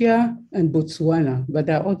Malaysia, and Botswana, but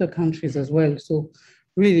there are other countries as well, so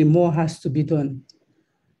really more has to be done.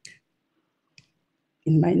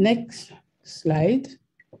 In my next slide,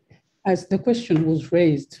 as the question was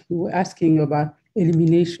raised, we were asking about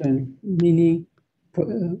elimination, meaning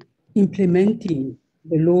implementing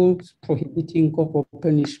the laws prohibiting corporal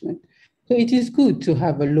punishment. So it is good to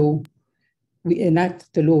have a law. We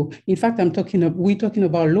enact the law. In fact, we're talking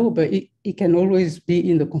about law, but it can always be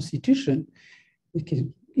in the Constitution.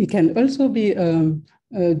 It can also be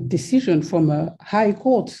a decision from a high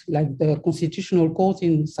court, like the Constitutional Court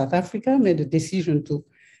in South Africa made a decision to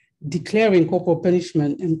declaring corporal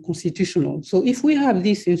punishment unconstitutional. So if we have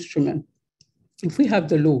this instrument, if we have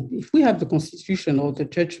the law, if we have the Constitution or the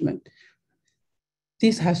judgment,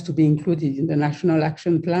 this has to be included in the National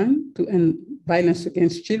Action Plan to end violence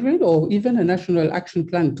against children, or even a National Action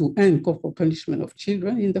Plan to end corporal punishment of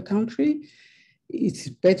children in the country. It's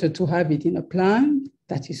better to have it in a plan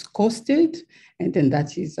that is costed, and then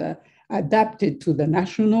that is adapted to the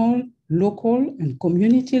national, local, and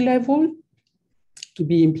community level to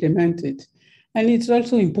be implemented. And it's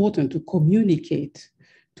also important to communicate,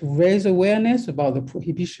 to raise awareness about the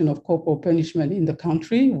prohibition of corporal punishment in the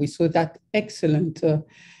country. We saw that excellent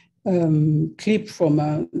clip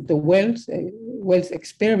from the Wales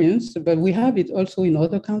experience, but we have it also in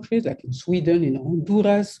other countries, like in Sweden, in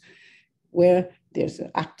Honduras, where there's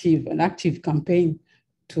an active campaign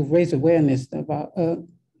to raise awareness about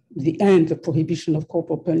the end, the prohibition of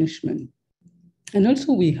corporal punishment. And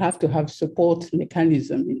also we have to have support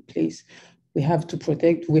mechanism in place. We have to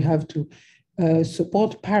protect, we have to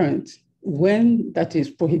support parents when it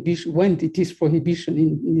is prohibition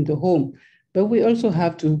in the home. But we also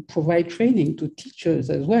have to provide training to teachers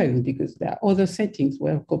as well, because there are other settings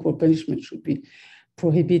where corporal punishment should be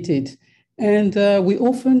prohibited. And we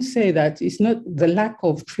often say that it's not, the lack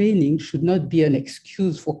of training should not be an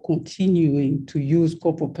excuse for continuing to use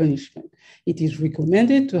corporal punishment. It is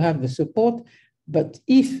recommended to have the support, but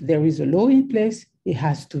if there is a law in place, it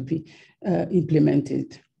has to be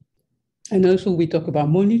implemented. And also we talk about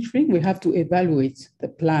monitoring. We have to evaluate the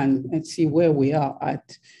plan and see where we are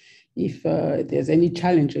at. If there's any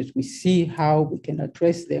challenges, we see how we can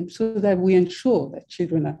address them so that we ensure that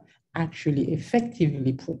children are actually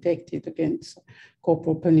effectively protected against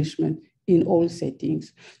corporal punishment in all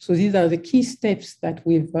settings. So these are the key steps that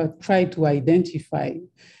we've tried to identify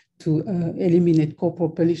to eliminate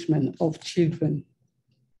corporal punishment of children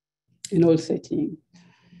in all settings.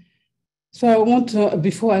 So I want to,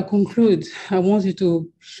 before I conclude, I wanted to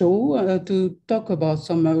show, to talk about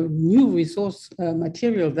some new resource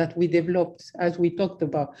material that we developed as we talked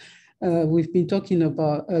about. We've been talking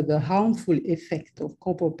about the harmful effect of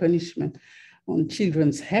corporal punishment on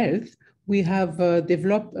children's health, we have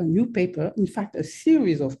developed a new paper, in fact, a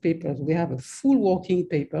series of papers. We have a full working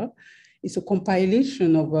paper. It's a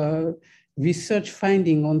compilation of research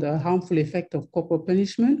finding on the harmful effect of corporal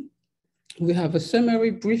punishment. We have a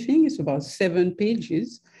summary briefing, it's about 7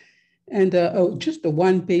 pages, and just a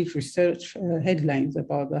one-page research headlines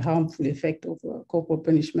about the harmful effect of corporal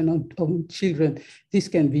punishment on children. This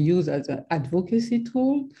can be used as an advocacy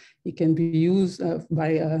tool. It can be used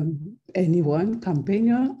by anyone,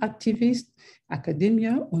 campaigner, activist,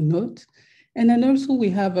 academia, or not. And then also we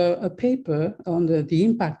have a paper on the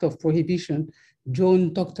impact of prohibition.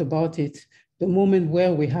 Joan talked about it, the moment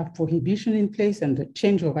where we have prohibition in place and the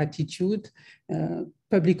change of attitude,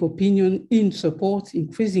 public opinion in support,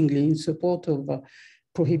 increasingly in support of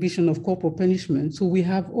prohibition of corporal punishment. So we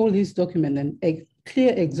have all these documents and a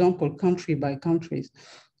clear example country by country.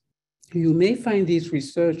 You may find this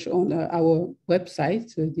research on our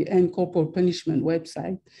website, the End Corporal Punishment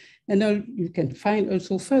website. And you can find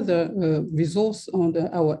also further resource on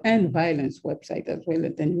our End Violence website as well,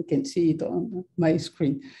 and then you can see it on my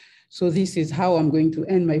screen. So this is how I'm going to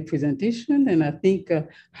end my presentation, and I think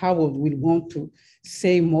Howard will want to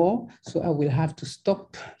say more, so I will have to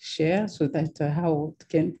stop share so that Howard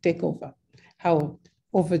can take over. Howard,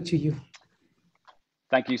 over to you.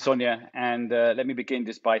 Thank you, Sonia. And let me begin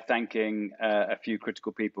just by thanking a few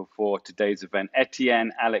critical people for today's event.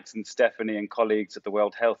 Etienne, Alex, and Stephanie, and colleagues at the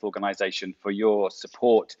World Health Organization for your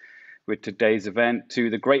support with today's event, to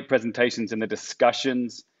the great presentations and the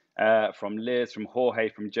discussions from Liz, from Jorge,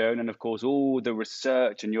 from Joan, and of course, all the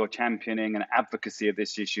research and your championing and advocacy of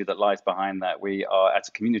this issue that lies behind that. We are, as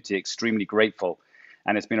a community, extremely grateful.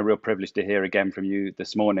 And it's been a real privilege to hear again from you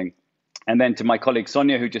this morning. And then to my colleague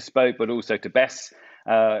Sonia, who just spoke, but also to Bess,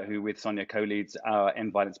 who with Sonia co-leads our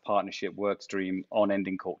End Violence Partnership work stream on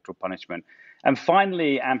ending corporal punishment. And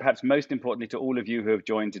finally, and perhaps most importantly, to all of you who have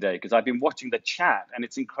joined today, because I've been watching the chat and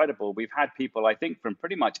it's incredible. We've had people, I think, from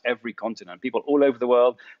pretty much every continent, people all over the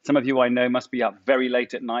world. Some of you I know must be up very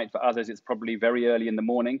late at night. For others, it's probably very early in the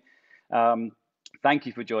morning. Thank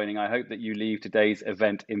you for joining. I hope that you leave today's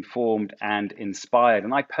event informed and inspired.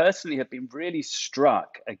 And I personally have been really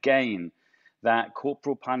struck again that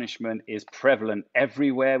corporal punishment is prevalent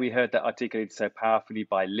everywhere. We heard that articulated so powerfully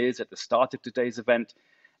by Liz at the start of today's event.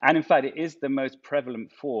 And in fact, it is the most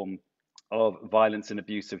prevalent form of violence and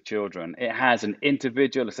abuse of children. It has an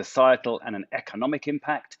individual, a societal, and an economic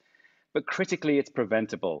impact, but critically, it's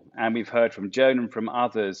preventable. And we've heard from Joan and from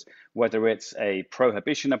others, whether it's a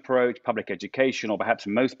prohibition approach, public education, or perhaps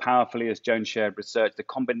most powerfully, as Joan shared research, the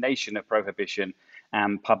combination of prohibition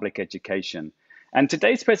and public education. And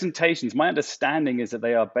today's presentations, my understanding is that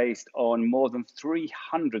they are based on more than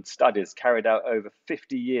 300 studies carried out over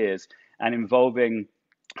 50 years and involving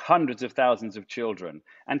hundreds of thousands of children.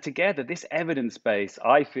 And together, this evidence base,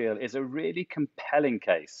 I feel, is a really compelling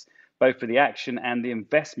case, both for the action and the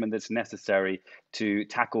investment that's necessary to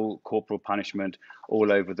tackle corporal punishment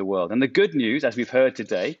all over the world. And the good news, as we've heard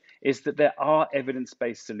today, is that there are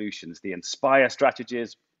evidence-based solutions. The Inspire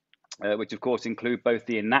strategies, which of course include both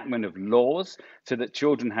the enactment of laws so that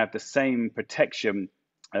children have the same protection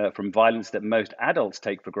from violence that most adults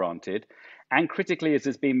take for granted, and critically, as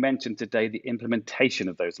has been mentioned today, the implementation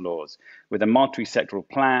of those laws with a multi-sectoral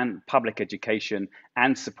plan, public education,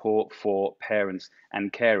 and support for parents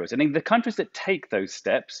and carers. And in the countries that take those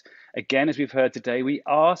steps, again, as we've heard today, we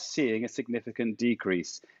are seeing a significant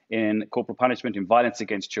decrease in corporal punishment and violence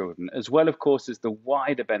against children, as well, of course, as the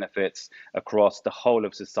wider benefits across the whole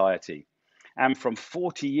of society. And from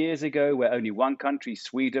 40 years ago, where only one country,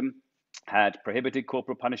 Sweden, had prohibited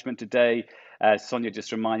corporal punishment, today, as Sonia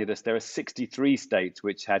just reminded us, there are 63 states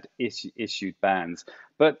which had issued bans.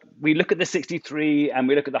 But we look at the 63 and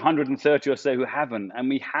we look at the 130 or so who haven't, and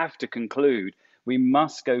we have to conclude we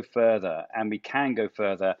must go further, and we can go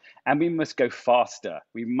further, and we must go faster.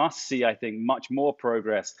 We must see, I think, much more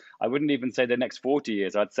progress. I wouldn't even say the next 40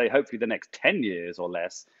 years. I'd say hopefully the next 10 years or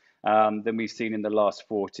less than we've seen in the last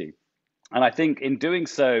 40. And I think in doing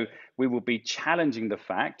so, we will be challenging the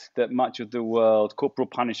fact that much of the world, corporal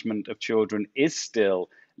punishment of children is still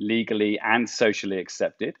legally and socially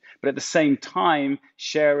accepted, but at the same time,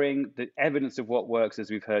 sharing the evidence of what works, as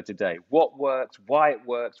we've heard today. What works, why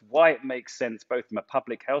it makes sense, both from a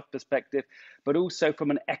public health perspective, but also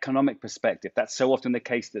from an economic perspective. That's so often the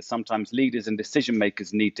case that sometimes leaders and decision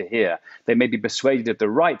makers need to hear. They may be persuaded of the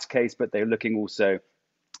rights case, but they're looking also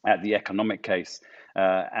at the economic case,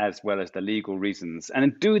 as well as the legal reasons,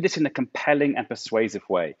 and do this in a compelling and persuasive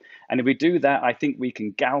way. And if we do that, I think we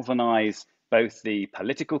can galvanize both the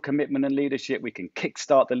political commitment and leadership, we can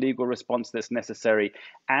kickstart the legal response that's necessary,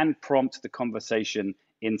 and prompt the conversation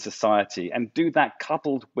in society, and do that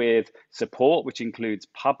coupled with support, which includes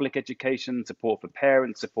public education, support for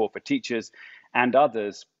parents, support for teachers and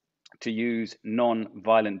others, to use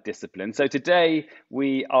non-violent discipline. So today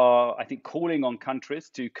we are, I think, calling on countries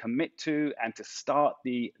to commit to and to start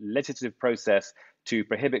the legislative process to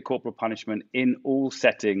prohibit corporal punishment in all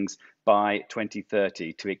settings by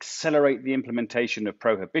 2030, to accelerate the implementation of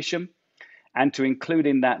prohibition, and to include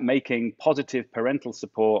in that making positive parental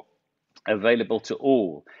support available to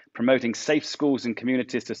all, promoting safe schools and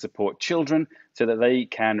communities to support children so that they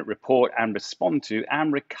can report and respond to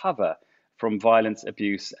and recover from violence,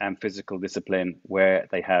 abuse, and physical discipline where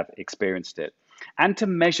they have experienced it. And to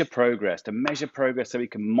measure progress so we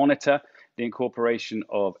can monitor the incorporation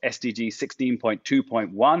of SDG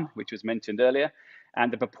 16.2.1, which was mentioned earlier,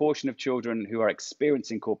 and the proportion of children who are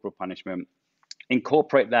experiencing corporal punishment,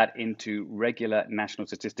 incorporate that into regular national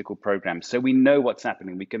statistical programs. So we know what's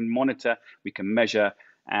happening, we can monitor, we can measure,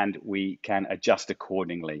 and we can adjust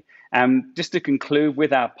accordingly. Just to conclude,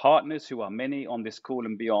 with our partners, who are many on this call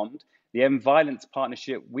and beyond, the End Violence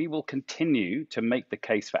Partnership, we will continue to make the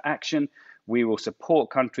case for action. We will support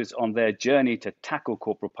countries on their journey to tackle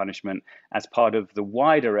corporal punishment as part of the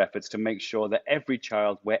wider efforts to make sure that every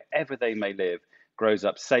child, wherever they may live, grows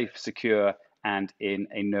up safe, secure, and in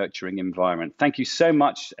a nurturing environment. Thank you so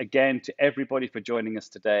much again to everybody for joining us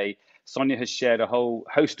today. Sonia has shared a whole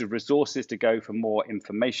host of resources to go for more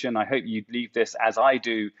information. I hope you leave this, as I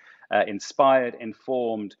do, inspired,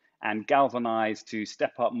 informed, and galvanized to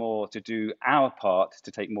step up more, to do our part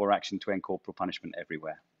to take more action to end corporal punishment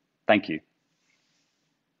everywhere. Thank you.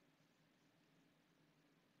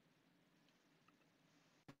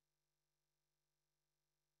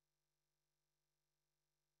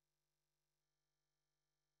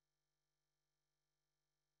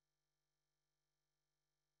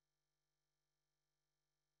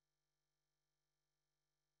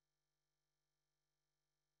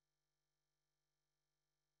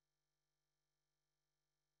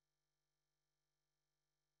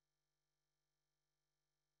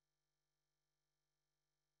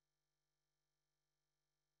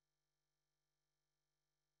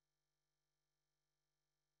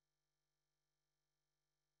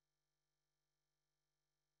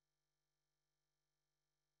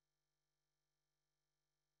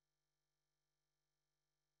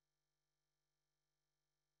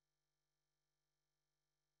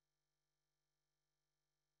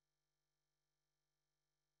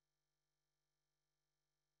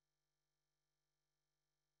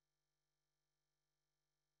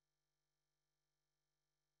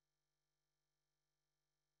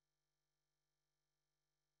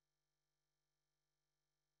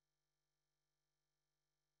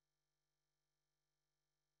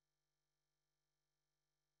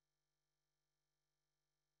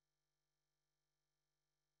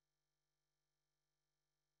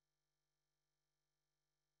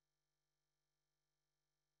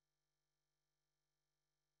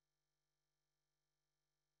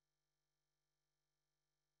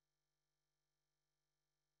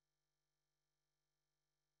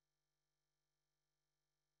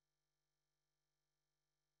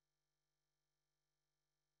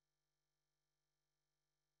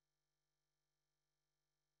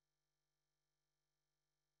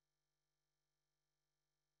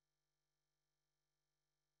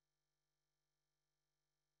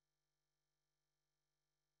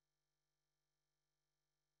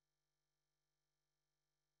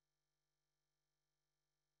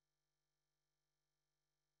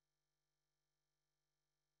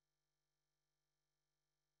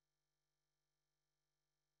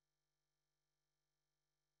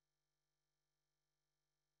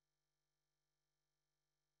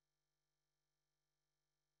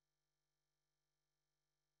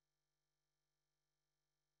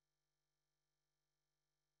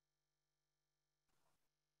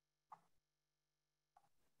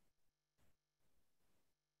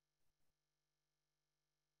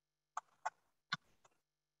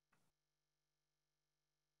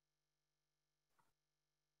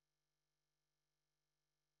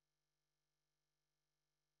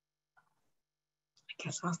 I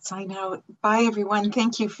guess I'll sign out. Bye, everyone.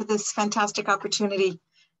 Thank you for this fantastic opportunity.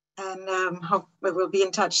 And hope we'll be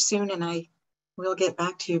in touch soon, and I will get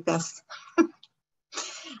back to you, Beth.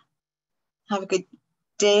 Have a good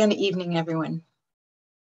day and evening, everyone.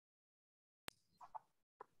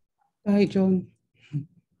 Bye, John.